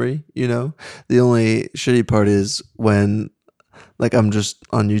that memory, you know? The only shitty part is when, like, I'm just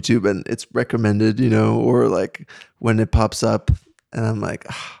on YouTube and it's recommended, you know? Or, like, when it pops up and I'm like,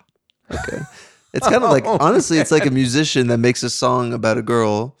 okay. It's kind of like, honestly, it's like a musician that makes a song about a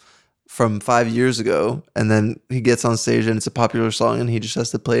girl from 5 years ago, and then he gets on stage and it's a popular song and he just has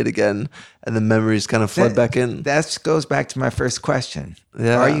to play it again, and the memories kind of flood back in. That goes back to my first question.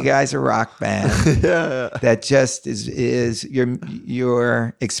 Yeah. Are you guys a rock band that just is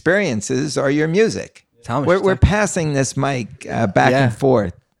your experiences or your music? Thomas, We're passing this mic back and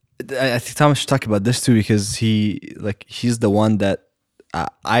forth. I think Thomas should talk about this too, because he's the one that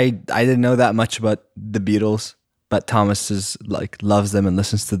I didn't know that much about the Beatles, but Thomas is like loves them and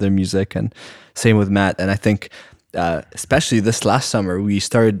listens to their music, and same with Matt. And I think especially this last summer, we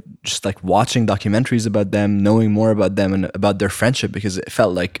started just like watching documentaries about them, knowing more about them and about their friendship, because it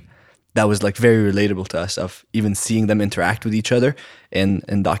felt like that was like very relatable to us, of even seeing them interact with each other in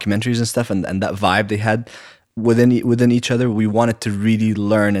documentaries and stuff, and that vibe they had within each other. We wanted to really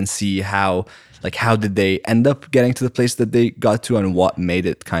learn and see how did they end up getting to the place that they got to, and what made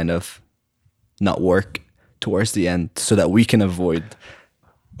it kind of not work towards the end, so that we can avoid.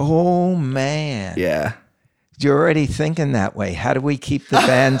 Oh man. Yeah. You're already thinking that way. How do we keep the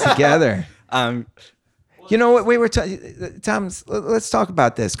band together? You know what we were Tom, let's talk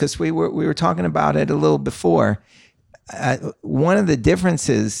about this, because we were talking about it a little before. One of the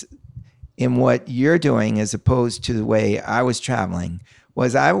differences in what you're doing as opposed to the way I was traveling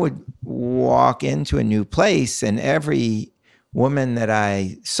was I would walk into a new place and every woman that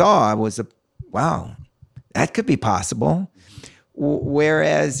I saw was wow, that could be possible.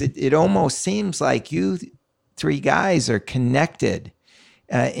 Whereas it almost seems like you three guys are connected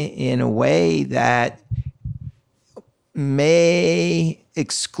in a way that may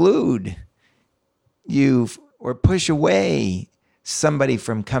exclude you or push away somebody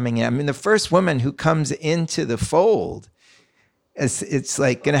from coming in. I mean, the first woman who comes into the fold, it's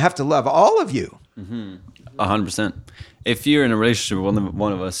like going to have to love all of you. 100%. If you're in a relationship with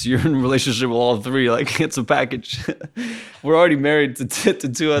one of us, you're in a relationship with all three. Like, it's a package. We're already married to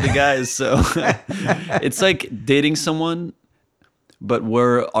two other guys, so it's like dating someone, but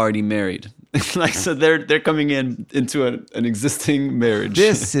we're already married. Like, so they're coming into an existing marriage.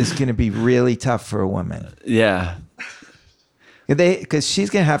 This is going to be really tough for a woman. Yeah. Because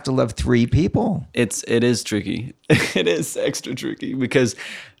she's going to have to love three people. It is tricky. It is extra tricky because,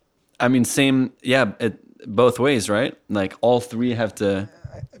 I mean, both ways, right? Like, all three have to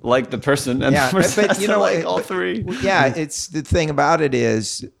like the person, and the person has to like all three. Yeah, it's the thing about it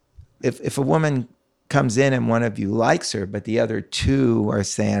is, if a woman comes in and one of you likes her, but the other two are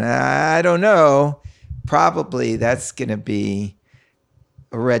saying, I don't know, probably that's going to be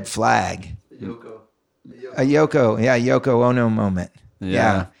a red flag. A Yoko Ono moment.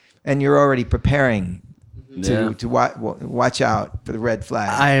 Yeah. And you're already preparing to watch out for the red flag.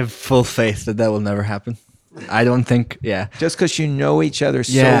 I have full faith that will never happen. I don't think, Just because you know each other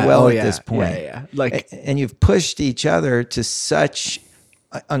so well at this point. Yeah. Like, and you've pushed each other to such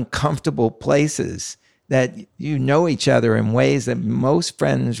uncomfortable places that you know each other in ways that most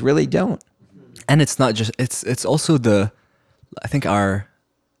friends really don't. And it's not just, it's also I think our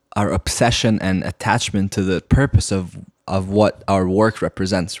our obsession and attachment to the purpose of what our work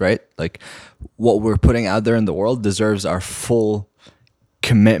represents, right? Like what we're putting out there in the world deserves our full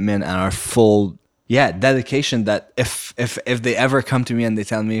commitment and our full dedication. That if they ever come to me and they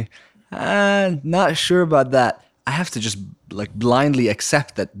tell me, not sure about that, I have to just like blindly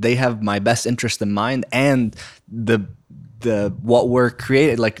accept that they have my best interest in mind, and the what we're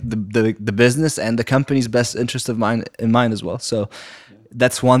creating, like the business and the company's best interest of mind in mind as well. So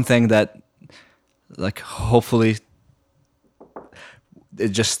that's one thing that, like, hopefully it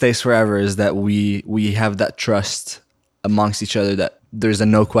just stays forever, is that we have that trust amongst each other, that there's a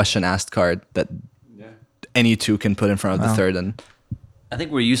no question asked card that any two can put in front of the third. And I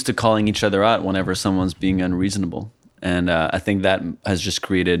think we're used to calling each other out whenever someone's being unreasonable. And I think that has just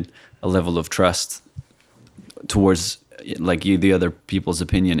created a level of trust towards like the other people's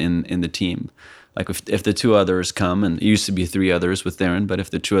opinion in the team. Like if the two others come, and it used to be three others with Darren, but if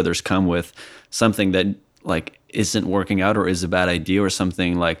the two others come with something that like isn't working out or is a bad idea or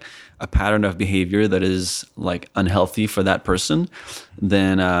something like a pattern of behavior that is like unhealthy for that person,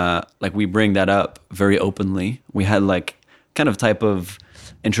 then like we bring that up very openly. We had like kind of type of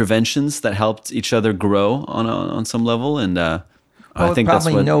interventions that helped each other grow on some level, and I think probably that's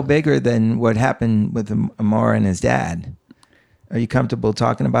what, no bigger than what happened with Ammar and his dad. Are you comfortable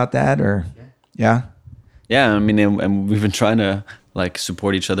talking about that, or yeah? Yeah, I mean, and we've been trying to like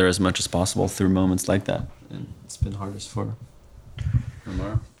support each other as much as possible through moments like that, and it's been hardest for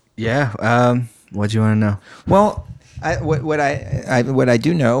Ammar. Yeah. What do you want to know? Well, what I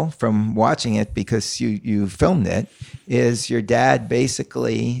do know from watching it, because you filmed it, is your dad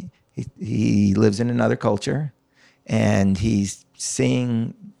basically he lives in another culture, and he's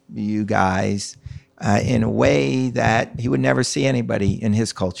seeing you guys in a way that he would never see anybody in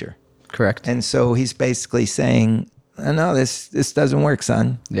his culture. Correct. And so he's basically saying, "Oh, no, this doesn't work,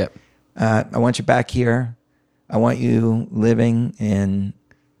 son. Yep. I want you back here. I want you living in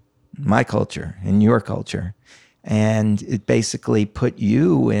my culture, in your culture." And it basically put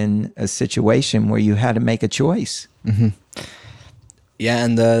you in a situation where you had to make a choice. Mm-hmm. Yeah,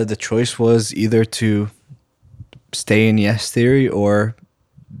 and the choice was either to stay in yes theory or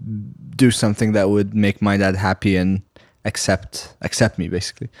do something that would make my dad happy and accept me,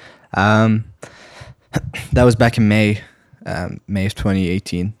 basically. That was back in May of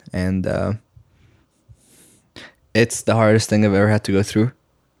 2018, and it's the hardest thing I've ever had to go through.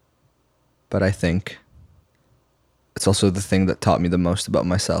 But I think it's also the thing that taught me the most about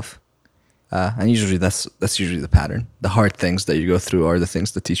myself. And usually that's usually the pattern. The hard things that you go through are the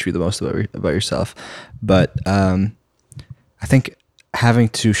things that teach you the most about yourself. But I think having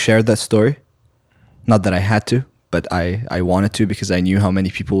to share that story, not that I had to, but I wanted to, because I knew how many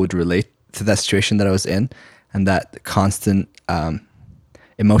people would relate to that situation that I was in, and that constant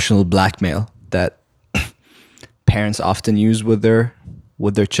emotional blackmail that parents often use with their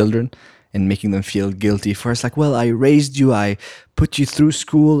children, and making them feel guilty for, it's like, well, I raised you, I put you through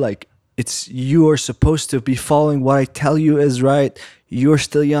school, like you are supposed to be following what I tell you is right. You're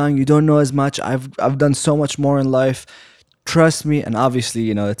still young, you don't know as much. I've done so much more in life. Trust me. And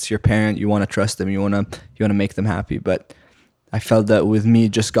obviously, it's your parent. You want to trust them. You want to make them happy. But I felt that with me,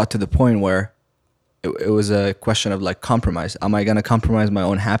 it just got to the point where it was a question of like compromise. Am I going to compromise my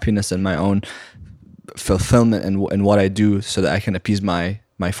own happiness and my own fulfillment in what I do so that I can appease my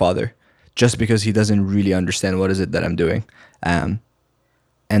father, just because he doesn't really understand what is it that I'm doing?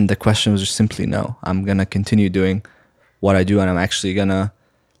 And the question was just simply no. I'm going to continue doing what I do, and I'm actually going to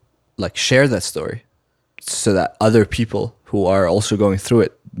like share that story so that other people who are also going through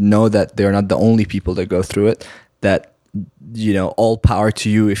it know that they're not the only people that go through it, that, all power to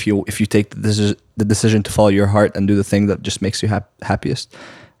you if you take the decision to follow your heart and do the thing that just makes you happiest.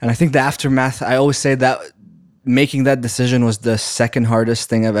 And I think the aftermath, I always say that making that decision was the second hardest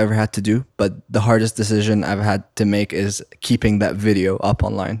thing I've ever had to do, but the hardest decision I've had to make is keeping that video up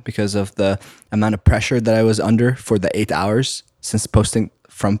online, because of the amount of pressure that I was under for the 8 hours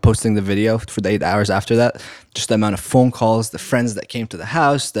from posting the video for the 8 hours after that. Just the amount of phone calls, the friends that came to the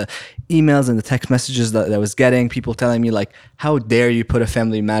house, the emails and the text messages that I was getting, people telling me like, how dare you put a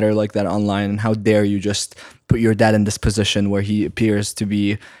family matter like that online, and how dare you just put your dad in this position where he appears to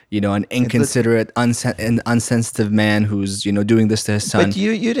be, an inconsiderate, unsensitive man who's, doing this to his son. But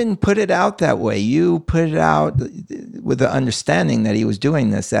you didn't put it out that way. You put it out with the understanding that he was doing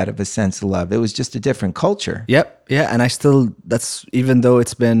this out of a sense of love. It was just a different culture. Yep. Yeah. And that's even though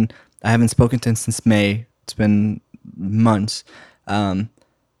I haven't spoken to him since May. It's been months,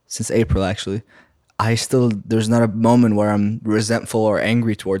 since April actually. There's not a moment where I'm resentful or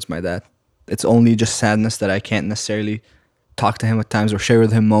angry towards my dad. It's only just sadness that I can't necessarily talk to him at times or share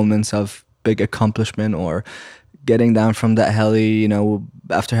with him moments of big accomplishment or getting down from that heli, you know,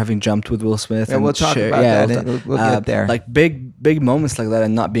 after having jumped with Will Smith. Yeah, and we'll talk about that. We'll get there. Like big moments like that,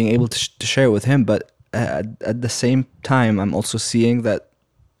 and not being able to share with him. But at the same time, I'm also seeing that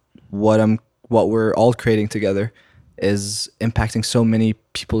what we're all creating together is impacting so many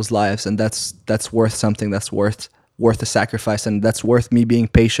people's lives, and that's worth something. That's worth a sacrifice, and that's worth me being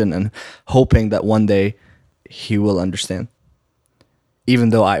patient and hoping that one day he will understand.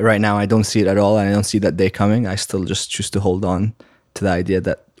 Even though right now I don't see it at all, and I don't see that day coming, I still just choose to hold on to the idea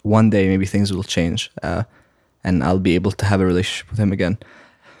that one day maybe things will change, and I'll be able to have a relationship with him again.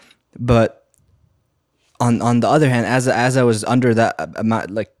 But on the other hand, as I was under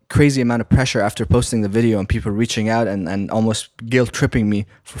that crazy amount of pressure after posting the video, and people reaching out and almost guilt tripping me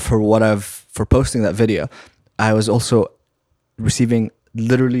for posting that video, I was also receiving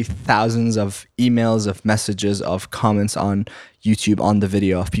literally thousands of emails, of messages, of comments on YouTube on the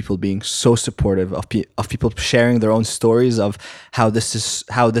video, of people being so supportive, of people sharing their own stories of how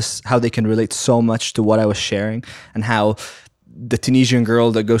they can relate so much to what I was sharing, and how the Tunisian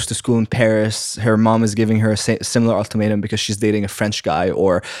girl that goes to school in Paris, her mom is giving her a similar ultimatum because she's dating a French guy,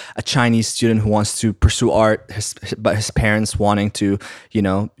 or a Chinese student who wants to pursue art, but his parents wanting to,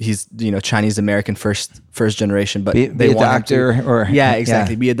 he's Chinese American first generation, but they want a doctor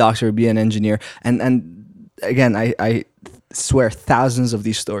be a doctor, be an engineer, and again, I swear thousands of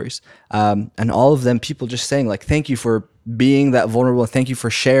these stories, and all of them people just saying like, thank you for being that vulnerable, thank you for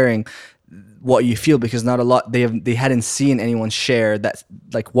sharing what you feel, because not a lot they hadn't seen anyone share that,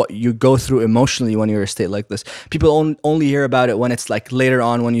 like what you go through emotionally when you're in a state like this. People only hear about it when it's like later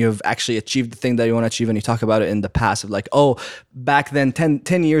on, when you have actually achieved the thing that you want to achieve, and you talk about it in the past of like, oh, back then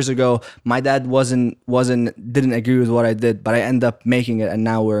 10 years ago my dad didn't agree with what I did, but I end up making it and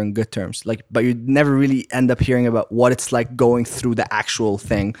now we're in good terms. Like, but you never really end up hearing about what it's like going through the actual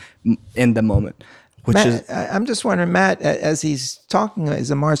thing in the moment. Matt, I'm just wondering, Matt, as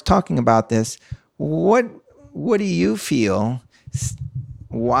Ammar's talking about this, what do you feel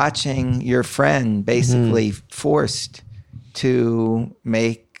watching your friend basically forced to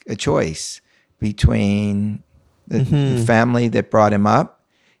make a choice between the family that brought him up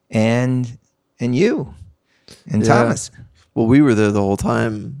and you and Thomas? Well, we were there the whole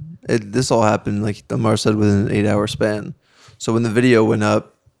time. This all happened, like Ammar said, within an 8-hour span. So when the video went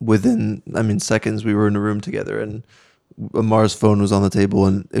up, within, seconds, we were in a room together, and Ammar's phone was on the table,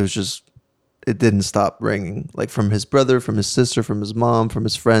 and it didn't stop ringing, like from his brother, from his sister, from his mom, from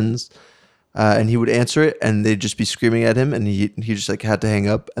his friends, and he would answer it, and they'd just be screaming at him, and he just like had to hang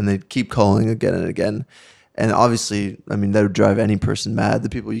up, and they'd keep calling again and again, and obviously, that would drive any person mad. The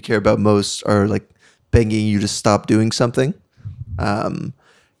people you care about most are like begging you to stop doing something,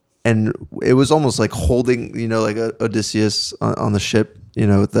 and it was almost like holding, like Odysseus on the ship,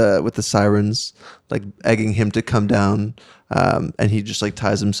 with the sirens, like egging him to come down, and he just like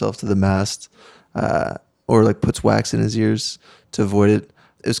ties himself to the mast, or like puts wax in his ears to avoid it.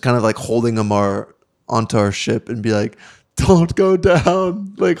 It was kind of like holding Ammar onto our ship and be like, "Don't go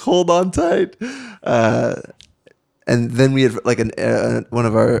down, like hold on tight." And then we had like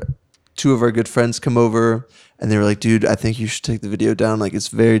two of our good friends come over, and they were like, "Dude, I think you should take the video down. Like it's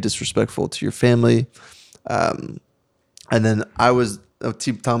very disrespectful to your family." And then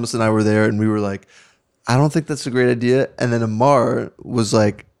Thomas and I were there, and we were like, I don't think that's a great idea. And then Ammar was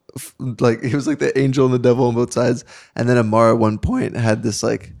like he was like the angel and the devil on both sides. And then Ammar at one point had this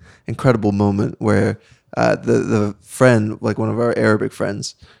like incredible moment where the friend, like one of our Arabic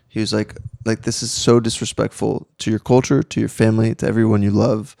friends, he was like this is so disrespectful to your culture, to your family, to everyone you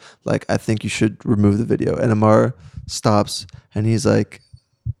love. Like I think you should remove the video. And Ammar stops, and he's like,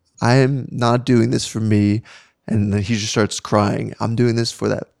 I am not doing this for me. And then he just starts crying. I'm doing this for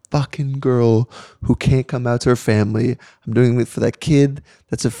that fucking girl who can't come out to her family. I'm doing it for that kid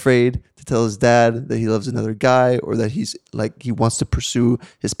that's afraid to tell his dad that he loves another guy, or that he's like, he wants to pursue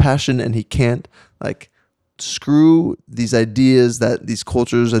his passion and he can't. Like, screw these ideas that these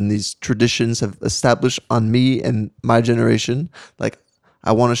cultures and these traditions have established on me and my generation. Like,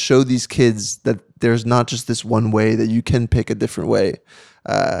 I want to show these kids that there's not just this one way, that you can pick a different way.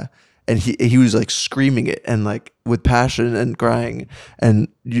 And he was like screaming it, and like with passion and crying, and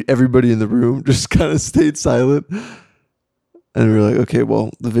everybody in the room just kind of stayed silent. And we were like, okay, well,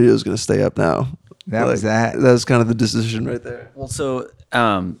 the video is going to stay up now. That was kind of the decision right there. Well, so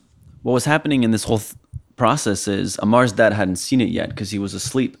what was happening in this whole process is Ammar's dad hadn't seen it yet because he was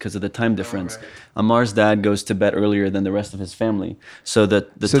asleep because of the time difference. Right. Ammar's dad goes to bed earlier than the rest of his family, so the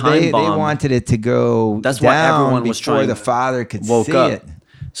time bomb. They wanted it to go. That's why everyone was trying. Before the father could woke see up. it.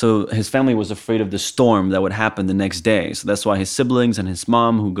 So his family was afraid of the storm that would happen the next day. So that's why his siblings and his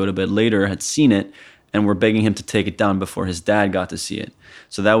mom, who go to bed later, had seen it and were begging him to take it down before his dad got to see it.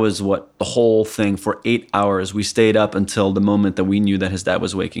 So that was what the whole thing for 8 hours. We stayed up until the moment that we knew that his dad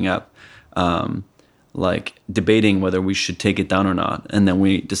was waking up, like debating whether we should take it down or not. And then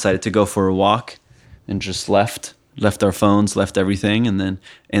we decided to go for a walk and just left our phones, left everything. And then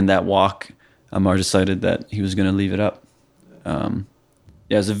in that walk, Ammar decided that he was going to leave it up.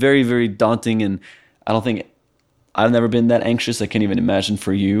 Yeah, it was a very, very daunting, and I've never been that anxious. I can't even imagine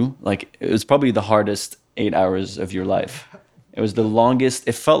for you. Like, it was probably the hardest 8 hours of your life. It was the longest.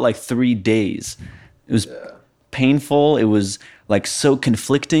 It felt like 3 days. It was painful. It was like so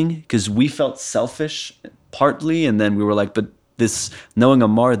conflicting because we felt selfish partly, and then we were like, but this, knowing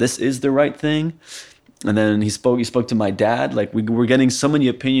Ammar, this is the right thing. And then he spoke to my dad. Like, we were getting so many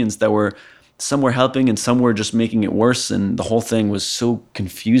opinions that were, some were helping and some were just making it worse. And the whole thing was so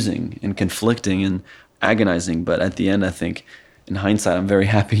confusing and conflicting and agonizing. But at the end, I think in hindsight, I'm very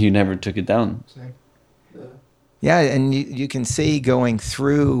happy you never took it down. Yeah, and you can see going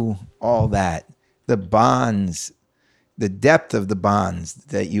through all that, the bonds, the depth of the bonds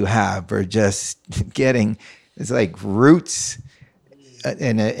that you have are just getting, it's like roots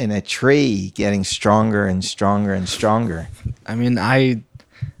in a tree getting stronger and stronger and stronger. I mean,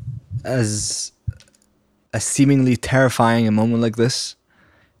 as seemingly terrifying a moment like this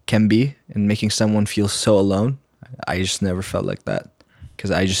can be in making someone feel so alone, I just never felt like that, because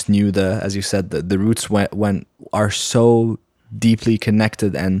I just knew as you said, the roots are so deeply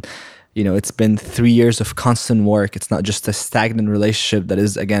connected. And you know, it's been 3 years of constant work. It's not just a stagnant relationship that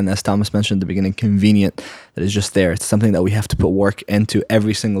is, again, as Thomas mentioned at the beginning, convenient, that is just there. It's something that we have to put work into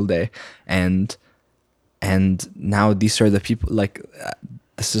every single day. And now these are the people, like,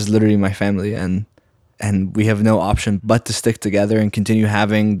 this is literally my family, and we have no option but to stick together and continue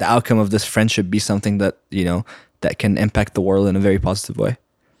having the outcome of this friendship be something that, you know, that can impact the world in a very positive way.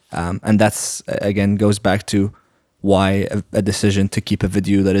 And that's, again, goes back to why a decision to keep a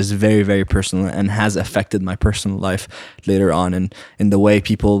video that is very, very personal and has affected my personal life later on. And in the way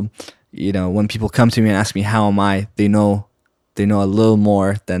people, you know, when people come to me and ask me, how am I, they know a little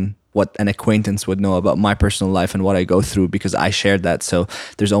more than what an acquaintance would know about my personal life and what I go through, because I shared that. So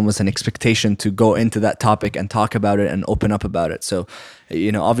there's almost an expectation to go into that topic and talk about it and open up about it. So,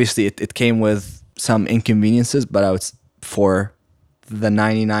 you know, obviously it came with some inconveniences, but for the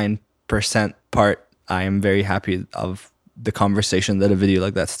 99% part, I am very happy of the conversation that a video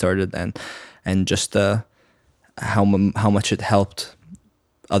like that started, and just how much it helped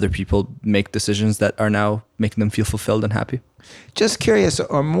other people make decisions that are now making them feel fulfilled and happy. Just curious,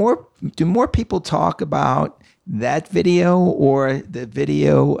 do more people talk about that video or the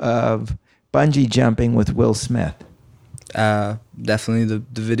video of bungee jumping with Will Smith? Definitely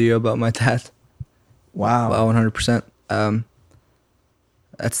the video about my dad. Wow. 100%.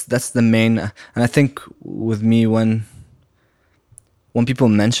 That's the main, and I think with me, when people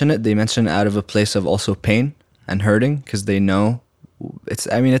mention it, they mention it out of a place of also pain and hurting, because they know it's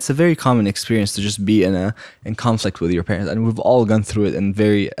a very common experience to just be in conflict with your parents, and we've all gone through it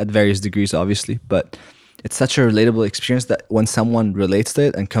at various degrees, obviously. But it's such a relatable experience that when someone relates to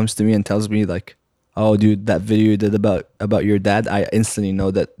it and comes to me and tells me like, "Oh, dude, that video you did about your dad," I instantly know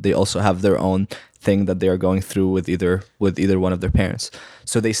that they also have their own thing that they are going through with either one of their parents.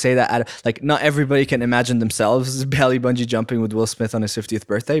 So they say that like not everybody can imagine themselves belly bungee jumping with Will Smith on his 50th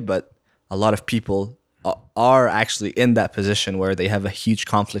birthday, but a lot of people are actually in that position where they have a huge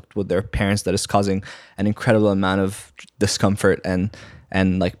conflict with their parents that is causing an incredible amount of discomfort and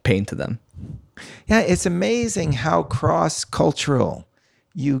like pain to them. Yeah, it's amazing how cross-cultural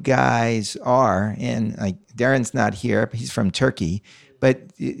you guys are. And like Darren's not here, he's from Turkey, but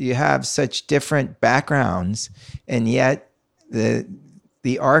you have such different backgrounds, and yet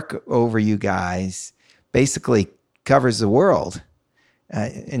the arc over you guys basically covers the world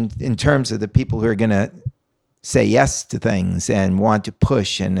in terms of the people who are going to say yes to things and want to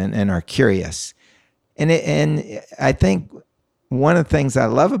push and are curious. And I think one of the things I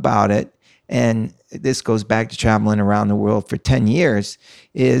love about it, and this goes back to traveling around the world for 10 years,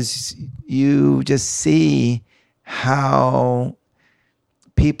 is you just see how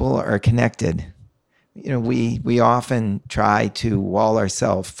people are connected. You know, we often try to wall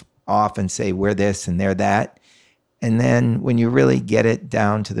ourselves off and say we're this and they're that. And then when you really get it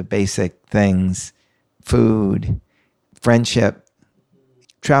down to the basic things, food, friendship,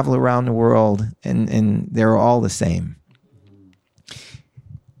 travel around the world, and they're all the same.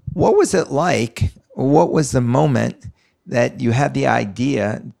 What was it like? What was the moment that you had the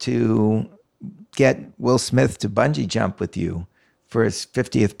idea to get Will Smith to bungee jump with you for his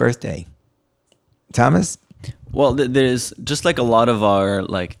 50th birthday. Thomas? Well, there's just like a lot of our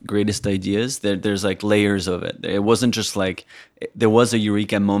like greatest ideas. There's like layers of it. It wasn't just like there was a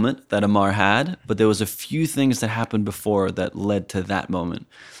eureka moment that Ammar had, but there was a few things that happened before that led to that moment.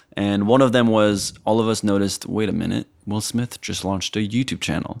 And one of them was all of us noticed, wait a minute, Will Smith just launched a YouTube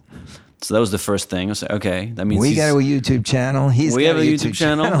channel. So that was the first thing. I was like, okay, that means we got a YouTube channel. We have a YouTube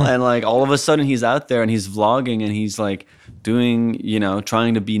channel. And like all of a sudden he's out there and he's vlogging and he's like doing,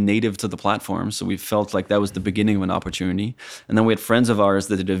 trying to be native to the platform. So we felt like that was the beginning of an opportunity. And then we had friends of ours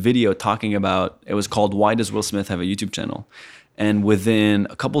that did a video talking about, it was called Why Does Will Smith Have a YouTube Channel? And within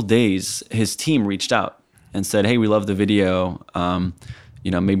a couple days, his team reached out and said, hey, we love the video.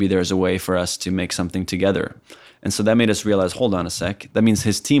 Maybe there's a way for us to make something together. And so that made us realize, hold on a sec. That means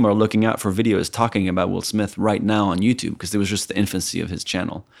his team are looking out for videos talking about Will Smith right now on YouTube because it was just the infancy of his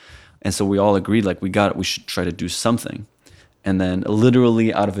channel. And so we all agreed, like, we should try to do something. And then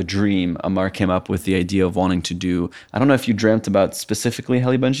literally out of a dream, Ammar came up with the idea of wanting to do, I don't know if you dreamt about specifically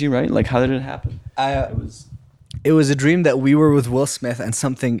Heli Bungee, right? Like, how did it happen? It was a dream that we were with Will Smith and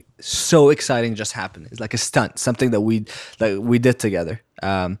something so exciting just happened. It's like a stunt, something that we did together.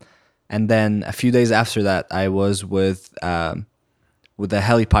 And then a few days after that, I was with a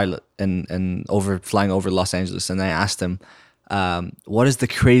heli pilot and flying over Los Angeles, and I asked him, "What is the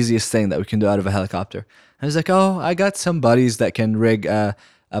craziest thing that we can do out of a helicopter?" And he's like, "Oh, I got some buddies that can rig a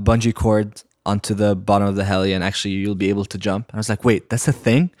bungee cord onto the bottom of the heli, and actually you'll be able to jump." And I was like, "Wait, that's a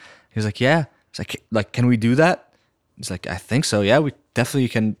thing?" He was like, "Yeah." It's like, can we do that? He's like, "I think so. Yeah, we definitely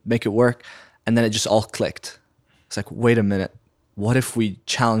can make it work." And then it just all clicked. It's like, wait a minute. What if we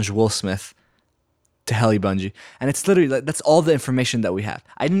challenge Will Smith to heli bungee? And it's literally like, that's all the information that we have.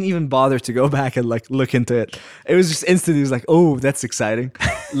 I didn't even bother to go back and like look into it. It was just instantly, it was like, oh, that's exciting.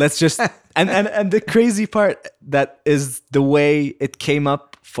 Let's just, and the crazy part that is the way it came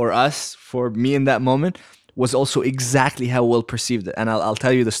up for us, for me in that moment, was also exactly how Will perceived it. And I'll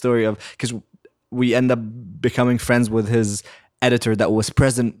tell you the story of, because we end up becoming friends with his editor that was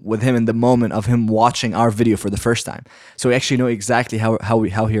present with him in the moment of him watching our video for the first time. So we actually know exactly how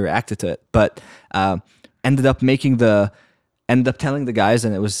he reacted to it. But ended up telling the guys,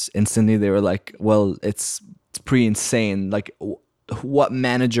 and it was instantly, they were like, well, it's pretty insane. Like, what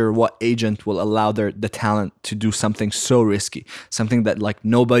manager, what agent will allow the talent to do something so risky, something that like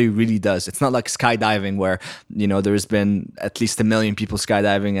nobody really does? It's not like skydiving where, there's been at least 1 million people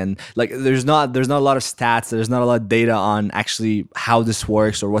skydiving, and like there's not a lot of stats, there's not a lot of data on actually how this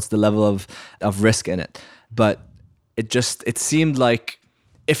works or what's the level of risk in it. But it seemed like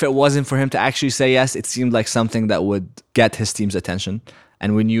if it wasn't for him to actually say yes, it seemed like something that would get his team's attention.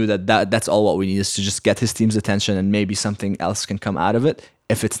 And we knew that's all what we need, is to just get his team's attention, and maybe something else can come out of it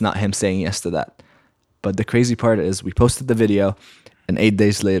if it's not him saying yes to that. But the crazy part is we posted the video, and 8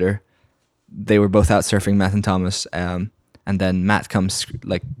 days later, they were both out surfing, Matt and Thomas. And then Matt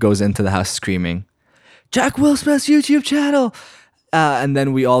goes into the house screaming, "Jack Will Smith's YouTube channel!" And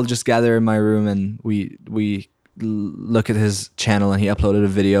then we all just gather in my room, and we look at his channel, and he uploaded a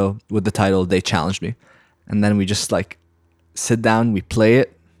video with the title, "They Challenged Me." And then we just sit down, we play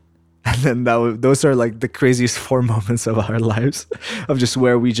it, and then those are like the craziest 4 moments of our lives, of just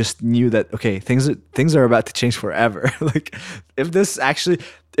where we just knew that, okay, things are about to change forever. Like, if this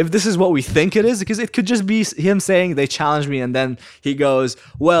is what we think it is, because it could just be him saying they challenged me, and then he goes,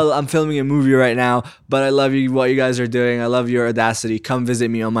 well, I'm filming a movie right now, but I love what you guys are doing, I love your audacity, come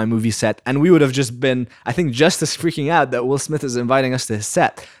visit me on my movie set. And we would have just been, I think, just as freaking out that Will Smith is inviting us to his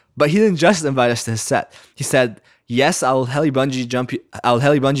set. But he didn't just invite us to his set. He said, yes, I'll heli bungee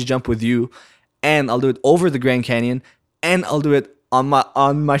jump with you, and I'll do it over the Grand Canyon, and I'll do it on my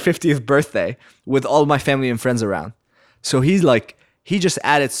 50th birthday with all my family and friends around. So he just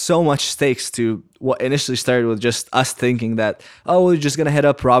added so much stakes to what initially started with just us thinking that, oh, we're just gonna hit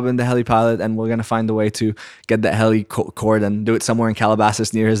up Robin, the heli pilot, and we're gonna find a way to get that heli cord and do it somewhere in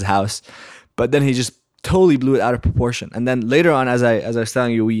Calabasas near his house. But then he just totally blew it out of proportion. And then later on, as I was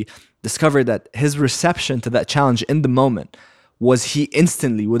telling you, we discovered that his reception to that challenge in the moment was he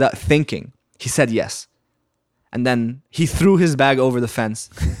instantly, without thinking, he said yes. And then he threw his bag over the fence.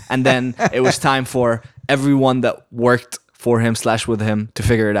 And then it was time for everyone that worked for him / with him to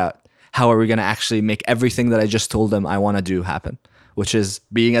figure it out. How are we going to actually make everything that I just told them I want to do happen? Which is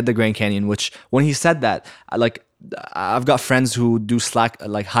being at the Grand Canyon, which when he said that, I've got friends who do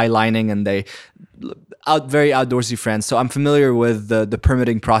high lining, and they very outdoorsy friends. So I'm familiar with the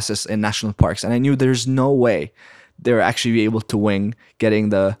permitting process in national parks, and I knew there's no way they were actually able to wing getting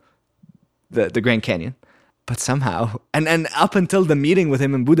the Grand Canyon. But somehow, and up until the meeting with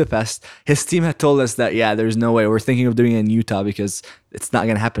him in Budapest, his team had told us that, yeah, there's no way. We're thinking of doing it in Utah because it's not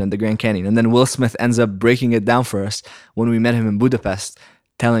going to happen in the Grand Canyon. And then Will Smith ends up breaking it down for us when we met him in Budapest,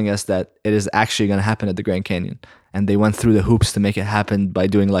 telling us that it is actually going to happen at the Grand Canyon. And they went through the hoops to make it happen by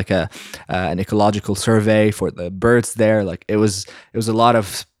doing like an ecological survey for the birds there. Like it was a lot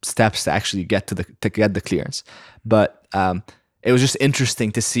of steps to actually get to get the clearance. But it was just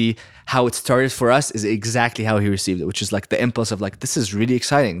interesting to see how it started for us is exactly how he received it, which is like the impulse of like, this is really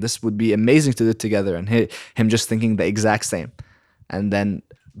exciting. This would be amazing to do together. And him just thinking the exact same. And then,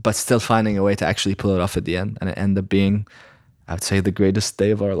 but still finding a way to actually pull it off at the end. And it ended up being, I would say, the greatest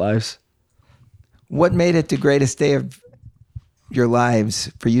day of our lives. What made it the greatest day of your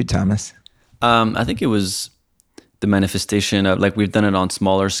lives for you, Thomas? I think it was the manifestation of, like, we've done it on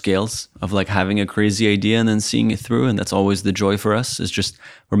smaller scales of like having a crazy idea and then seeing it through. And that's always the joy for us, is just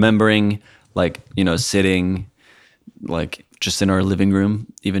remembering, like, you know, sitting like just in our living room,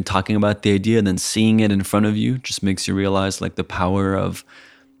 even talking about the idea and then seeing it in front of you just makes you realize like the power of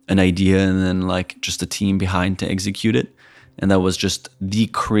an idea and then like just a team behind to execute it. And that was just the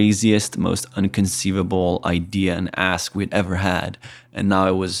craziest, most unconceivable idea and ask we'd ever had. And now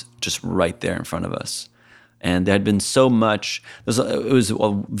it was just right there in front of us. And there had been so much, it was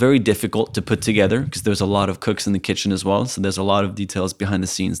very difficult to put together because there's a lot of cooks in the kitchen as well. So there's a lot of details behind the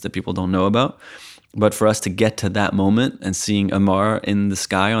scenes that people don't know about. But for us to get to that moment and seeing Ammar in the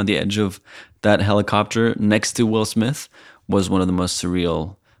sky on the edge of that helicopter next to Will Smith was one of the most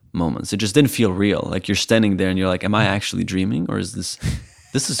surreal moments. It just didn't feel real. Like you're standing there and you're like, am I actually dreaming, or is this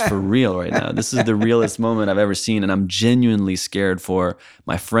is for real right now? This is the realest moment I've ever seen. And I'm genuinely scared for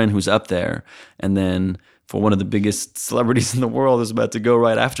my friend who's up there. And then for one of the biggest celebrities in the world is about to go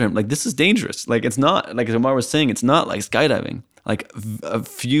right after him. Like, this is dangerous. Like, it's not, like Ammar was saying, it's not like skydiving. Like a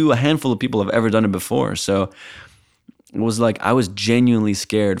handful of people have ever done it before. So it was like, I was genuinely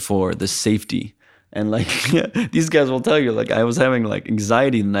scared for the safety. And like, these guys will tell you, like, I was having like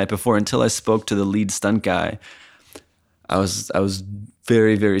anxiety the night before until I spoke to the lead stunt guy. I was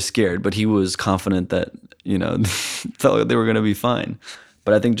very, very scared, but he was confident that, you know, they were going to be fine.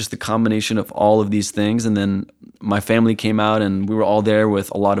 But I think just the combination of all of these things, and then my family came out and we were all there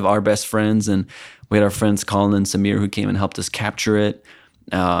with a lot of our best friends, and we had our friends Colin and Samir who came and helped us capture it,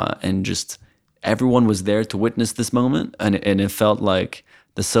 and just everyone was there to witness this moment, and it felt like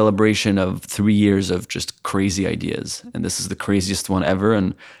the celebration of 3 years of just crazy ideas, and this is the craziest one ever.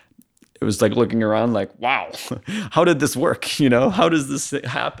 And it was like looking around like, wow, how did this work? You know, how does this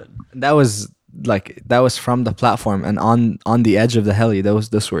happen? That was from the platform, and on the edge of the heli,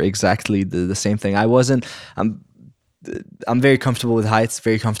 those were exactly the same thing. I'm very comfortable with heights,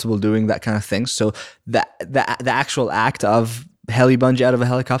 very comfortable doing that kind of thing. So the actual act of heli bungee out of a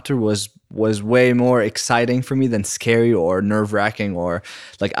helicopter was way more exciting for me than scary or nerve-wracking, or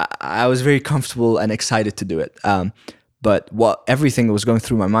like I was very comfortable and excited to do it. But everything that was going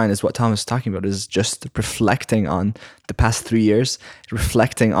through my mind is what Thomas is talking about, is just reflecting on the past 3 years,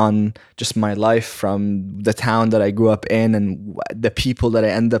 reflecting on just my life from the town that I grew up in and the people that I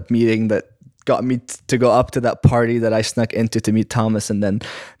ended up meeting that got me to go up to that party that I snuck into to meet Thomas and then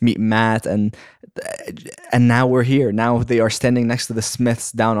meet Matt. And now we're here. Now they are standing next to the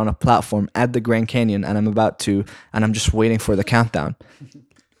Smiths down on a platform at the Grand Canyon, and I'm just waiting for the countdown.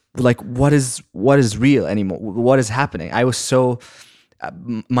 Like, what is real anymore? What is happening? I was so,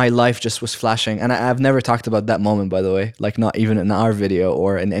 my life just was flashing. And I've never talked about that moment, by the way, like not even in our video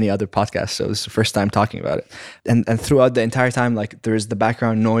or in any other podcast. So this is the first time talking about it. And throughout the entire time, like there's the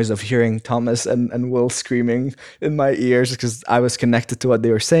background noise of hearing Thomas and Will screaming in my ears because I was connected to what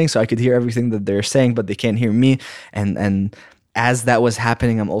they were saying. So I could hear everything that they're saying, but they can't hear me. And as that was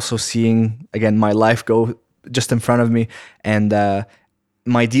happening, I'm also seeing, again, my life go just in front of me. And,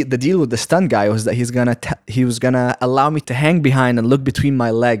 the deal with the stunt guy was that he was gonna allow me to hang behind and look between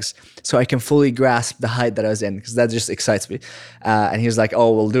my legs so I can fully grasp the height that I was in, because that just excites me. And he was like,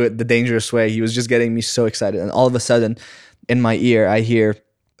 "Oh, we'll do it the dangerous way." He was just getting me so excited, and all of a sudden, in my ear, I hear,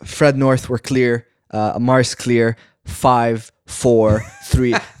 "Fred North, we're clear. Ammar's clear. 5, 4,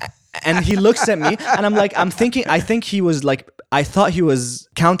 3." And he looks at me, and I thought he was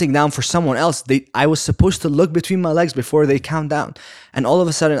counting down for someone else. I was supposed to look between my legs before they count down. And all of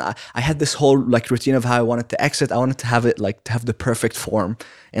a sudden, I had this whole like routine of how I wanted to exit. I wanted to have it like to have the perfect form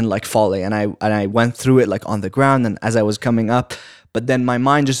in like falling. And I went through it like on the ground and as I was coming up. But then my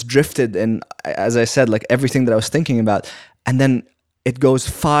mind just drifted, and as I said, like everything that I was thinking about. And then it goes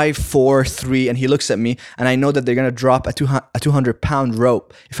 5, 4, 3, and he looks at me, and I know that they're gonna drop a 200-pound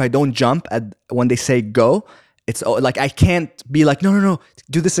rope if I don't jump when they say go. it's like I can't be like, no,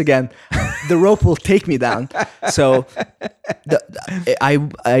 do this again. The rope will take me down. So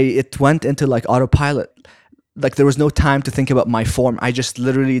it went into like autopilot. Like there was no time to think about my form. I just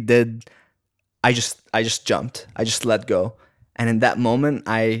literally did. I just jumped. I just let go. And in that moment,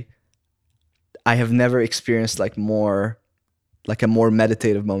 I have never experienced like a more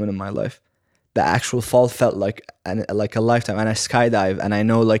meditative moment in my life. The actual fall felt like a lifetime. And I skydive, and I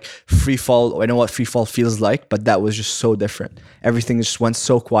know like free fall. I know what free fall feels like, but that was just so different. Everything just went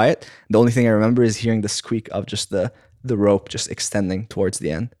so quiet. The only thing I remember is hearing the squeak of just the rope just extending towards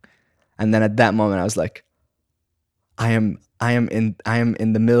the end. And then at that moment, I was like, I am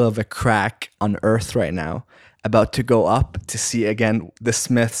in the middle of a crack on Earth right now, about to go up to see again the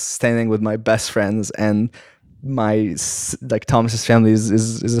Smiths, standing with my best friends, and my like Thomas's family is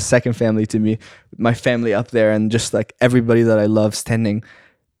a second family to me. My family up there, and just like everybody that I love standing,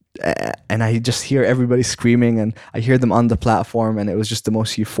 and I just hear everybody screaming, and I hear them on the platform, and it was just the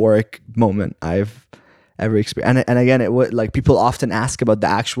most euphoric moment I've ever experienced. And again, it would like people often ask about the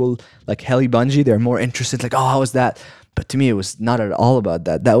actual like heli bungee. They're more interested, like, oh, how was that? But to me, it was not at all about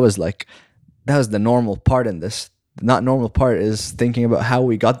that. That was the normal part in this. The not normal part is thinking about how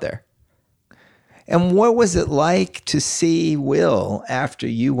we got there. And what was it like to see Will after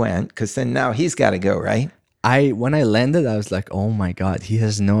you went? Because then now he's got to go, right? When I landed, I was like, oh my God, he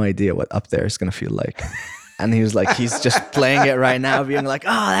has no idea what up there is going to feel like. And he was like, he's just playing it right now, being like,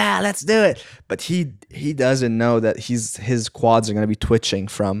 oh yeah, let's do it. But he doesn't know that his quads are going to be twitching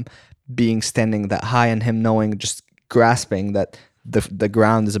from being standing that high, and him knowing, just grasping that the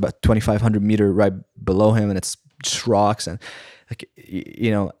ground is about 2,500 meters right below him, and it's just rocks. And like,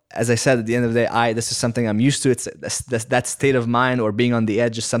 you know, as I said, at the end of the day, this is something I'm used to. It's that state of mind, or being on the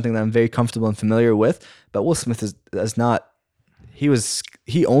edge, is something that I'm very comfortable and familiar with. But Will Smith is not. He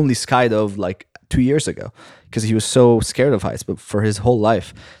only skydove like 2 years ago, because he was so scared of heights, but for his whole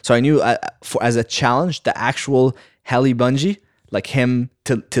life. So I knew as a challenge, the actual heli bungee, like him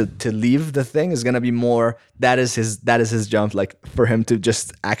to leave the thing, is gonna be more. That is his jump. Like for him to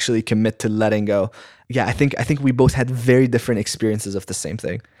just actually commit to letting go. Yeah, I think we both had very different experiences of the same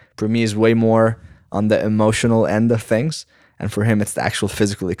thing. For me, is way more on the emotional end of things, and for him, it's the actual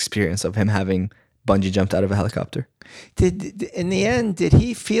physical experience of him having bungee jumped out of a helicopter. In the end, did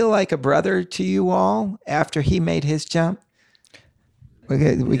he feel like a brother to you all after he made his jump? Well,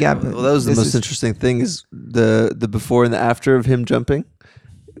 that was the most interesting thing, is the before and the after of him jumping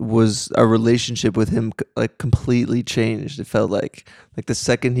was our relationship with him like completely changed. It felt like the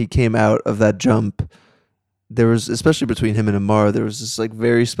second he came out of that jump, there was, especially between him and Ammar, there was this like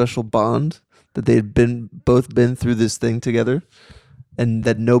very special bond that they had both been through this thing together, and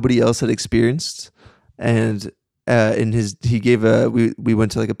that nobody else had experienced. And we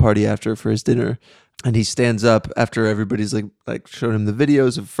went to like a party after for his dinner, and he stands up after everybody's like showing him the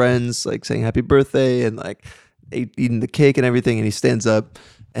videos of friends like saying happy birthday and like eating the cake and everything, and he stands up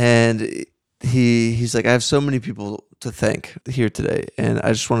and he's like, I have so many people to thank here today, and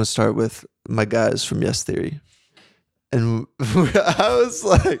I just want to start with my guys from Yes Theory. And I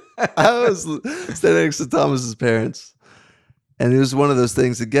was standing next to Thomas's parents, and it was one of those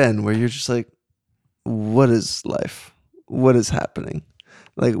things again where you're just like, what is life? What is happening?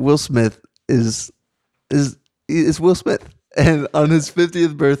 Like, Will Smith is Will Smith, and on his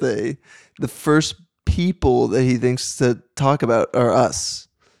 50th birthday, the first people that he thinks to talk about are us,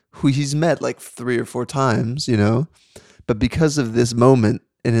 who he's met like 3 or 4 times, you know, but because of this moment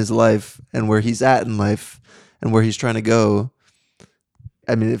in his life and where he's at in life and where he's trying to go,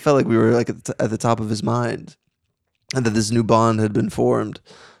 I mean, it felt like we were like at the top of his mind, and that this new bond had been formed.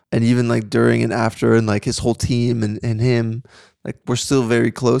 And even like during and after, and like his whole team and him, like we're still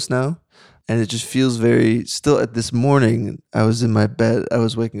very close now. And it just feels very, still at this morning, I was in my bed, I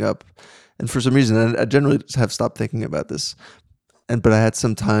was waking up, and for some reason, I generally have stopped thinking about this. But I had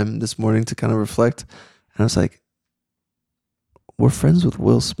some time this morning to kind of reflect, and I was like, we're friends with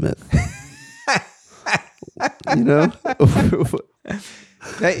Will Smith. You know?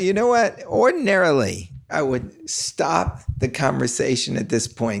 Now, you know what? Ordinarily, I would stop the conversation at this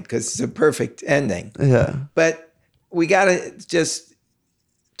point because it's a perfect ending. Yeah. But we got to just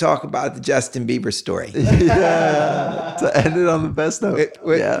talk about the Justin Bieber story. Yeah. To end it on the best note.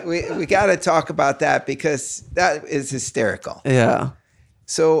 We got to talk about that because that is hysterical. Yeah.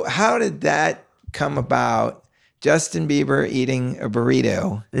 So how did that come about? Justin Bieber eating a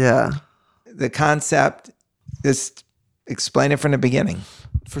burrito. Yeah. The concept, just explain it from the beginning.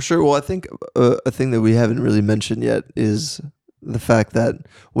 For sure. Well, I think a thing that we haven't really mentioned yet is the fact that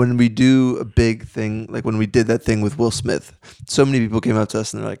when we do a big thing, like when we did that thing with Will Smith, so many people came up to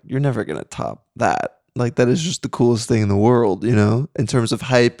us and they're like, you're never going to top that. like that is just the coolest thing in the world, you know, in terms of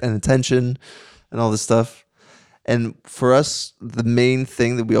hype and attention and all this stuff. And for us, the main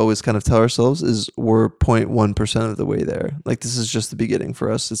thing that we always kind of tell ourselves is we're 0.1% of the way there. Like this is just the beginning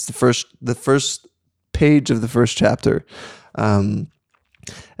for us. It's the first page of the first chapter. And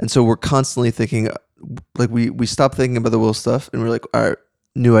so we're constantly thinking, like we stop thinking about the Will stuff and we're like, all right,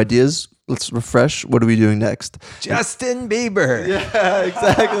 new ideas. Let's refresh. What are we doing next? Justin Bieber. Yeah,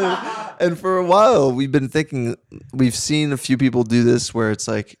 exactly. And for a while, we've been thinking, we've seen a few people do this where it's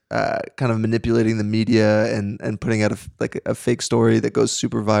like kind of manipulating the media and putting out a fake story that goes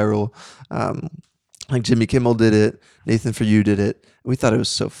super viral. Like Jimmy Kimmel did it. Nathan For You did it. We thought it was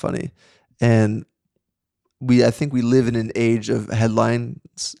so funny. And I think we live in an age of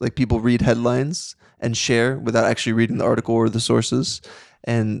headlines. Like people read headlines and share without actually reading the article or the sources.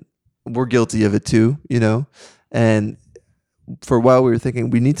 And we're guilty of it too, you know? And for a while we were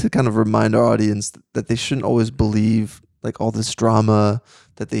thinking we need to kind of remind our audience that they shouldn't always believe like all this drama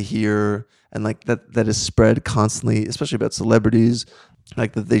that they hear and like that is spread constantly, especially about celebrities,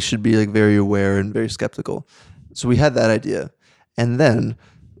 like that they should be like very aware and very skeptical. So we had that idea. And then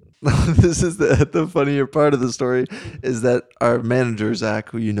this is the funnier part of the story is that our manager, Zach,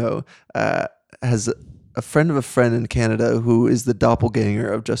 who you know, has a friend of a friend in Canada who is the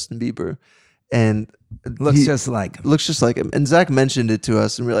doppelganger of Justin Bieber. And Looks just like him. Looks just like him. And Zach mentioned it to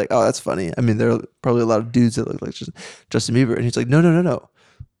us and we are like, oh, that's funny. I mean, there are probably a lot of dudes that look like Justin Bieber. And he's like, no.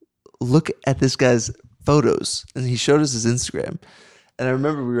 Look at this guy's photos. And he showed us his Instagram. And I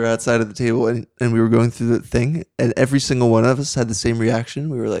remember we were outside of the table and we were going through the thing and every single one of us had the same reaction.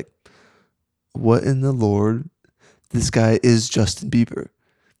 We were like, what in the Lord? This guy is Justin Bieber.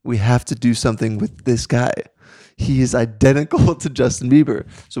 We have to do something with this guy. He is identical to Justin Bieber.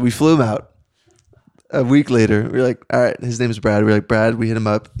 So we flew him out. A week later, we were like, all right, his name is Brad. We were like, Brad, we hit him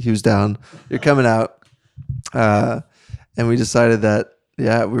up. He was down. You're coming out. And we decided that,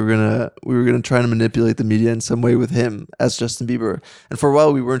 yeah, we were gonna try to manipulate the media in some way with him as Justin Bieber. And for a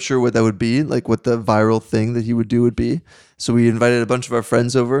while, we weren't sure what that would be, like what the viral thing that he would do would be. So we invited a bunch of our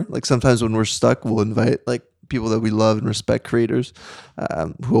friends over. Like sometimes when we're stuck, we'll invite like people that we love and respect, creators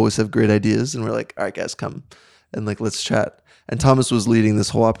who always have great ideas. And we're like, all right, guys, come and like, let's chat. And Thomas was leading this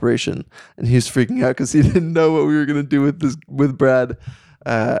whole operation and he was freaking out because he didn't know what we were going to do with Brad.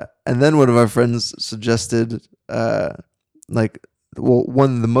 And then one of our friends suggested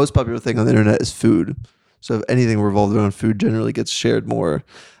one of the most popular thing on the internet is food. So if anything revolved around food generally gets shared more.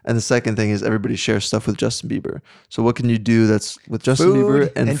 And the second thing is everybody shares stuff with Justin Bieber. So what can you do that's with Justin Bieber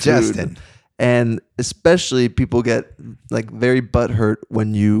and food? Justin. And especially people get like very butthurt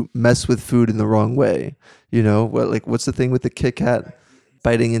when you mess with food in the wrong way. You know, what's the thing with the Kit Kat?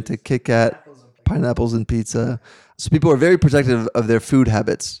 Biting into Kit Kat, pineapples and pizza. So people are very protective of their food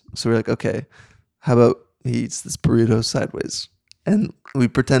habits. So we're like, okay, how about he eats this burrito sideways? And we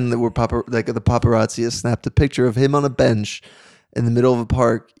pretend that we're the paparazzi has snapped a picture of him on a bench in the middle of a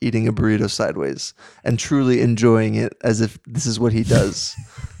park eating a burrito sideways and truly enjoying it as if this is what he does.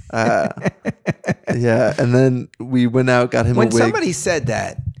 Yeah, and then we went out, got him a wig. When somebody said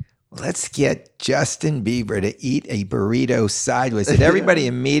that, let's get Justin Bieber to eat a burrito sideways, did everybody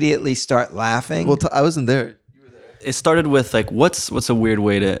immediately start laughing? Well, I wasn't there. It started with like, what's a weird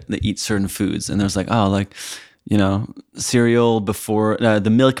way to eat certain foods? And there's like, oh, like, you know, cereal before, the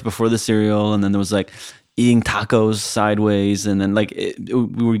milk before the cereal. And then there was like eating tacos sideways. And then like,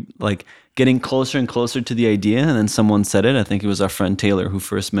 we were like getting closer and closer to the idea. And then someone said it. I think it was our friend Taylor who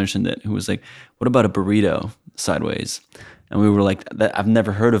first mentioned it, who was like, what about a burrito sideways? And we were like, I've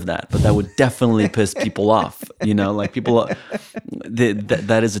never heard of that, but that would definitely piss people off. You know, like people,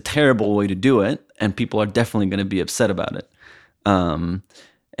 that is a terrible way to do it. And people are definitely going to be upset about it.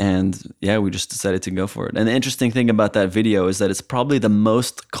 And yeah, we just decided to go for it. And the interesting thing about that video is that it's probably the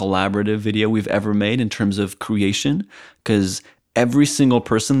most collaborative video we've ever made in terms of creation, because every single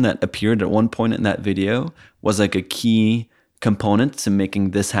person that appeared at one point in that video was like a key component to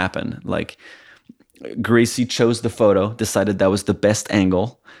making this happen. Like Gracie chose the photo, decided that was the best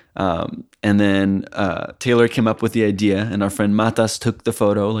angle. And then Taylor came up with the idea, and our friend Matas took the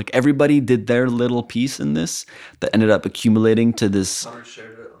photo. Like everybody did their little piece in this that ended up accumulating to this.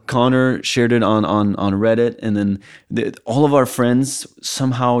 Connor shared it on Reddit, and then all of our friends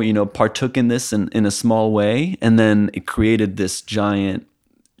somehow, you know, partook in this in a small way, and then it created this giant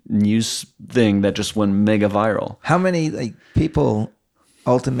news thing that just went mega viral. How many people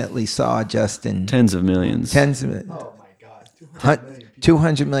ultimately saw Justin? Tens of millions. Oh my God.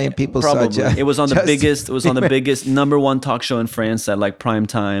 200 million people Probably. saw Justin. It was on the biggest. It was on the biggest number one talk show in France at like prime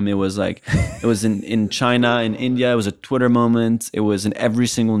time. It was like, it was in China, in India. It was a Twitter moment. It was in every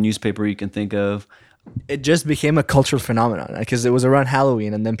single newspaper you can think of. it just became a cultural phenomenon because it was around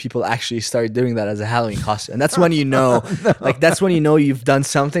Halloween, and then people actually started doing that as a Halloween costume. And that's when you know, like, that's when you know you've done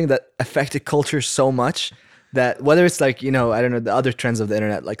something that affected culture so much that whether it's like, you know, I don't know, the other trends of the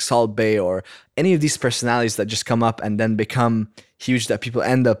internet, like Salt Bae or any of these personalities that just come up and then become huge, that people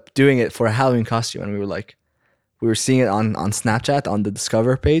end up doing it for a Halloween costume. And we were seeing it on Snapchat, on the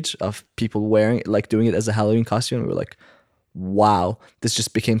Discover page of people wearing it, like doing it as a Halloween costume. And we were like, wow, this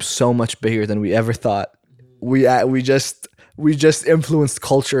just became so much bigger than we ever thought. We just influenced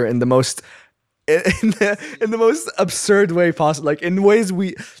culture in the most in the most absurd way possible. Like in ways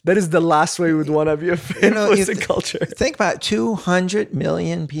that is the last way we would want to be influencing culture. Think about 200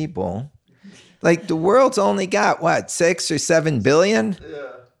 million people. Like the world's only got what, 6 or 7 billion? Yeah.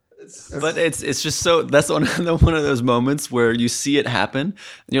 But it's just so, that's one of those moments where you see it happen and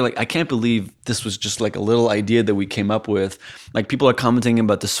you're like, I can't believe this was just like a little idea that we came up with. Like people are commenting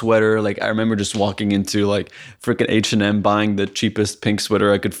about the sweater. Like I remember just walking into like freaking H&M buying the cheapest pink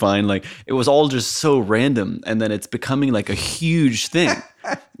sweater I could find. Like it was all just so random, and then it's becoming like a huge thing.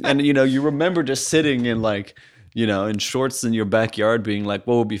 And you know, you remember just sitting in like, you know, in shorts in your backyard being like,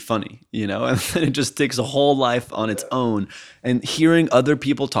 what would be funny, you know? And then it just takes a whole life on its own. And hearing other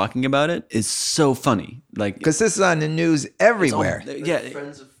people talking about it is so funny. Like, because this is on the news everywhere. Yeah.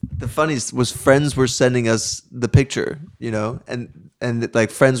 The funniest was friends were sending us the picture, you know, and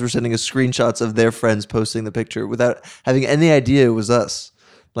like friends were sending us screenshots of their friends posting the picture without having any idea it was us.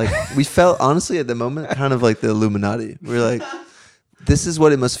 Like we felt honestly at the moment kind of like the Illuminati. We were like, this is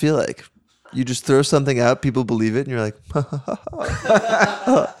what it must feel like. You just throw something out, people believe it, and you're like,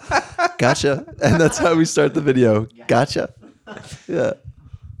 gotcha. And that's how we start the video. Gotcha. Yeah.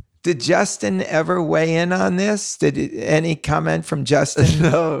 Did Justin ever weigh in on this? Any comment from Justin?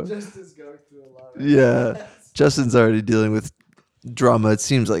 No. Justin's going through a lot. Yeah. Justin's already dealing with drama, it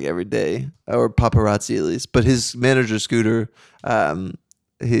seems like every day, or paparazzi at least. But his manager, Scooter,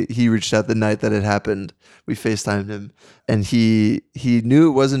 he reached out the night that it happened. We FaceTimed him, and he knew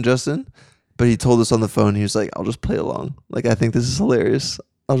it wasn't Justin. But he told us on the phone, he was like, I'll just play along. Like, I think this is hilarious.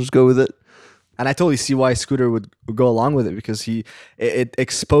 I'll just go with it. And I totally see why Scooter would go along with it, because it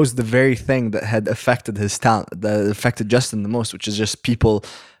exposed the very thing that had affected his talent, that affected Justin the most, which is just people.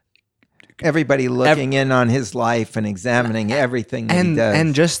 Everybody looking in on his life and examining everything that he does.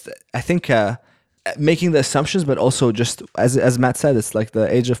 And just, I think, making the assumptions, but also just, as Matt said, it's like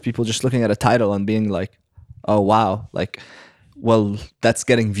the age of people just looking at a title and being like, oh, wow, like, well, that's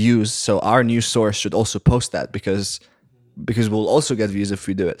getting views, so our news source should also post that because we'll also get views if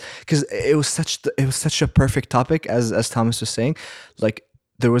we do it. Because it was such a perfect topic, as Thomas was saying. Like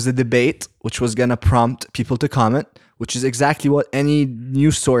there was a debate which was gonna prompt people to comment, which is exactly what any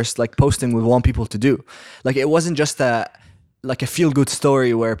news source like posting would want people to do. Like it wasn't just a feel good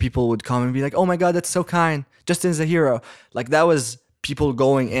story where people would comment and be like, "Oh my God, that's so kind. Justin's a hero." Like that was people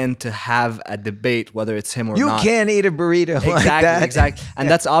going in to have a debate, whether it's him or not. You can't eat a burrito like that. Exactly. And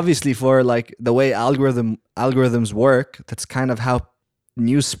that's obviously for like the way algorithms work. That's kind of how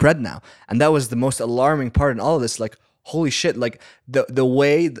news spread now. And that was the most alarming part in all of this. Like, holy shit, like the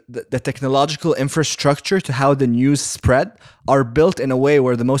way the technological infrastructure to how the news spread are built in a way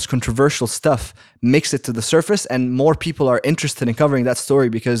where the most controversial stuff makes it to the surface, and more people are interested in covering that story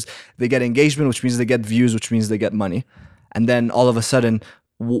because they get engagement, which means they get views, which means they get money. And then all of a sudden,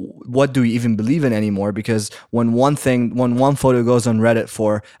 what do we even believe in anymore? Because when one photo goes on Reddit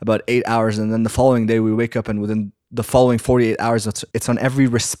for about 8 hours, and then the following day we wake up and within the following 48 hours, it's on every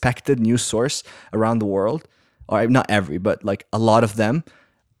respected news source around the world, or not every, but like a lot of them,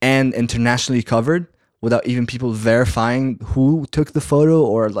 and internationally covered without even people verifying who took the photo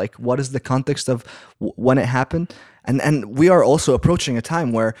or like what is the context of when it happened. And we are also approaching a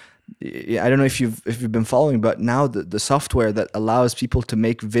time where, I don't know if you've been following, but now the software that allows people to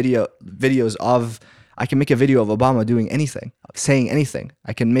make videos of, I can make a video of Obama doing anything, saying anything.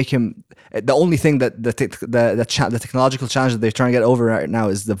 I can make him. The only thing that the technological challenge that they're trying to get over right now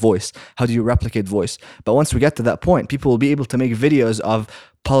is the voice. How do you replicate voice? But once we get to that point, people will be able to make videos of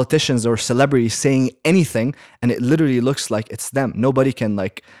politicians or celebrities saying anything, and it literally looks like it's them. Nobody can,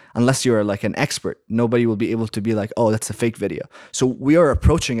 like, unless you're like an expert, nobody will be able to be like, oh, that's a fake video. So we are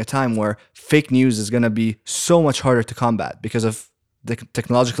approaching a time where fake news is going to be so much harder to combat because of the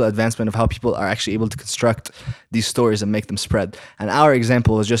technological advancement of how people are actually able to construct these stories and make them spread. And our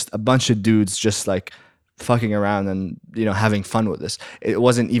example was just a bunch of dudes just like fucking around and, you know, having fun with this. It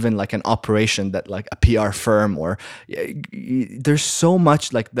wasn't even like an operation that like a PR firm or there's so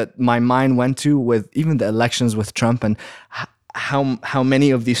much like that my mind went to with even the elections with Trump, and how many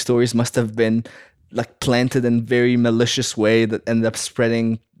of these stories must have been like planted in very malicious way that ended up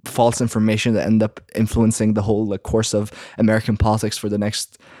spreading false information that ended up influencing the whole like course of American politics for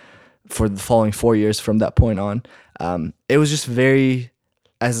the following 4 years from that point on. It was just very,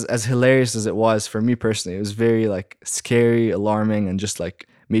 as hilarious as it was for me personally, it was very like scary, alarming, and just like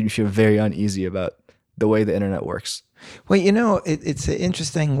made me feel very uneasy about the way the internet works. Well, it's an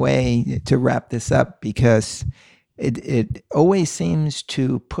interesting way to wrap this up because it always seems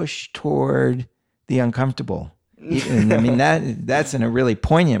to push toward the uncomfortable. And I mean, that's in a really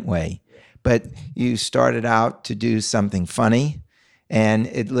poignant way. But you started out to do something funny, and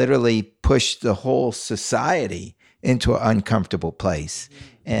it literally pushed the whole society into an uncomfortable place.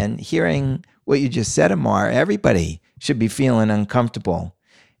 And hearing what you just said, Ammar, everybody should be feeling uncomfortable.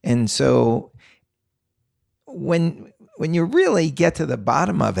 And so when you really get to the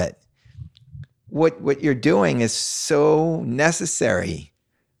bottom of it, what you're doing is so necessary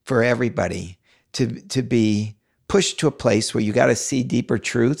for everybody to be pushed to a place where you got to see deeper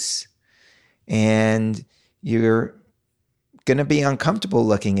truths, and you're going to be uncomfortable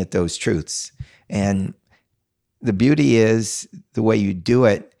looking at those truths. And the beauty is the way you do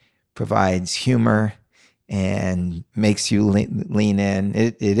it provides humor and makes you lean in.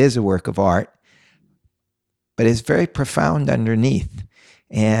 It is a work of art, but it's very profound underneath.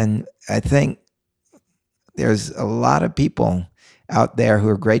 And I think there's a lot of people out there who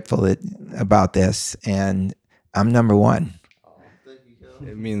are grateful about this, and I'm number one.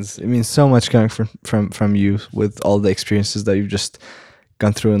 It means so much coming from you with all the experiences that you've just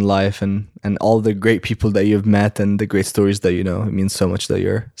gone through in life and all the great people that you've met and the great stories that you know. It means so much that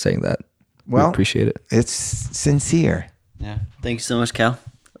you're saying that. Well, we appreciate it. It's sincere. Yeah. Thank you so much, Cal.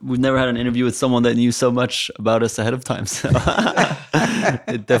 We've never had an interview with someone that knew so much about us ahead of time. So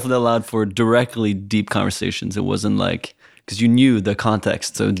it definitely allowed for directly deep conversations. It wasn't like, because you knew the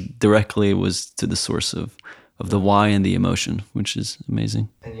context. So directly it was to the source of the why and the emotion, which is amazing.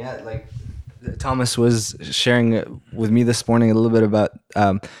 And yeah, like Thomas was sharing with me this morning a little bit about,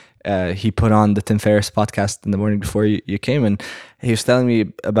 he put on the Tim Ferriss podcast in the morning before you came, and he was telling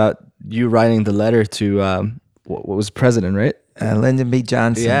me about you writing the letter to, what was president, right? Lyndon B.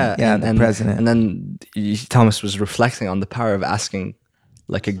 Johnson, the president. And then Thomas was reflecting on the power of asking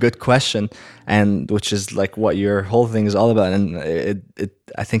like a good question, and which is like what your whole thing is all about. And it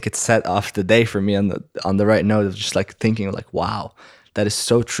I think it set off the day for me on the right note of just like thinking like, wow, that is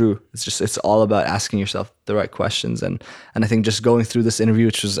so true. It's all about asking yourself the right questions. And I think just going through this interview,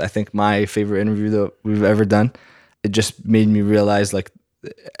 which was I think my favorite interview that we've ever done, it just made me realize like,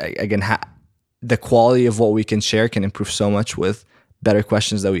 again, the quality of what we can share can improve so much with better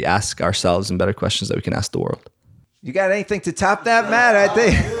questions that we ask ourselves and better questions that we can ask the world. You got anything to top that, Matt? I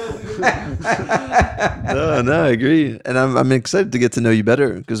think. No, I agree. And I'm excited to get to know you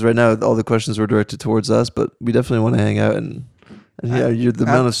better, because right now all the questions were directed towards us, but we definitely want to hang out and you're the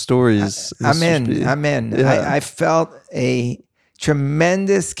amount of stories. I'm in. Yeah. I felt a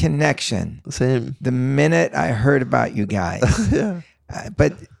tremendous connection. Same. The minute I heard about you guys. Yeah.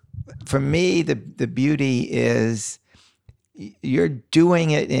 But for me, the beauty is you're doing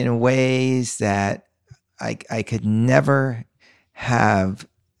it in ways that I could never have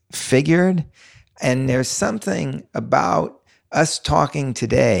figured. And there's something about us talking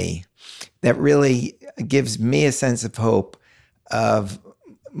today that really gives me a sense of hope of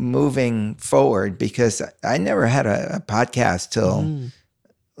moving forward, because I never had a podcast till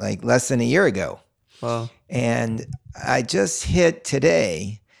like less than a year ago. Wow. And I just hit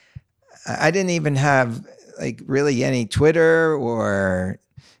today. I didn't even have like really any Twitter or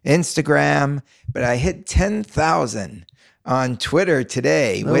Instagram, but I hit 10,000 on Twitter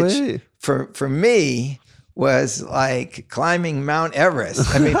today, which for me was like climbing Mount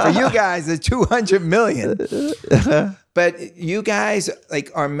Everest. I mean, for you guys, it's 200 million. But you guys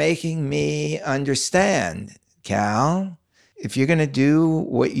like are making me understand, Cal, if you're going to do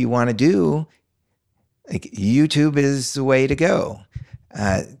what you want to do, like YouTube is the way to go.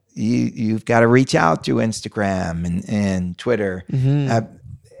 You've got to reach out through Instagram and Twitter. Mm-hmm.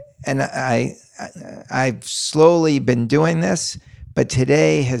 And I've slowly been doing this, but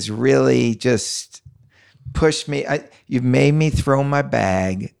today has really just pushed me. You've made me throw my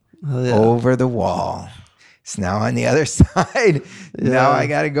bag over the wall. It's now on the other side. Yeah. Now I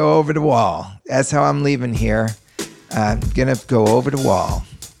got to go over the wall. That's how I'm leaving here. I'm going to go over the wall.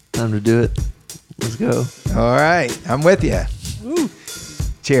 Time to do it. Let's go. All right. I'm with you. Woo.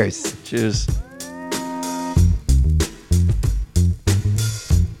 Cheers. Cheers.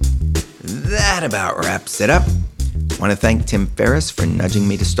 That about wraps it up. I want to thank Tim Ferriss for nudging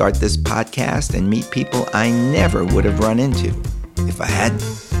me to start this podcast and meet people I never would have run into if I hadn't.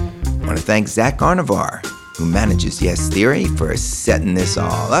 I want to thank Zach Arnavar, who manages Yes Theory, for setting this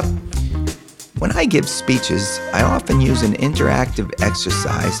all up. When I give speeches, I often use an interactive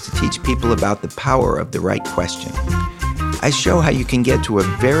exercise to teach people about the power of the right question. I show how you can get to a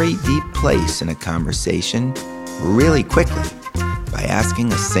very deep place in a conversation really quickly by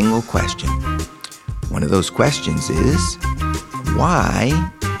asking a single question. One of those questions is,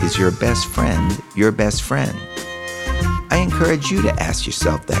 why is your best friend your best friend? I encourage you to ask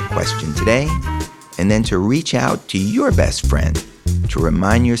yourself that question today, and then to reach out to your best friend to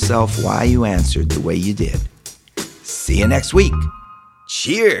remind yourself why you answered the way you did. See you next week.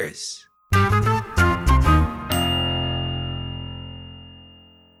 Cheers!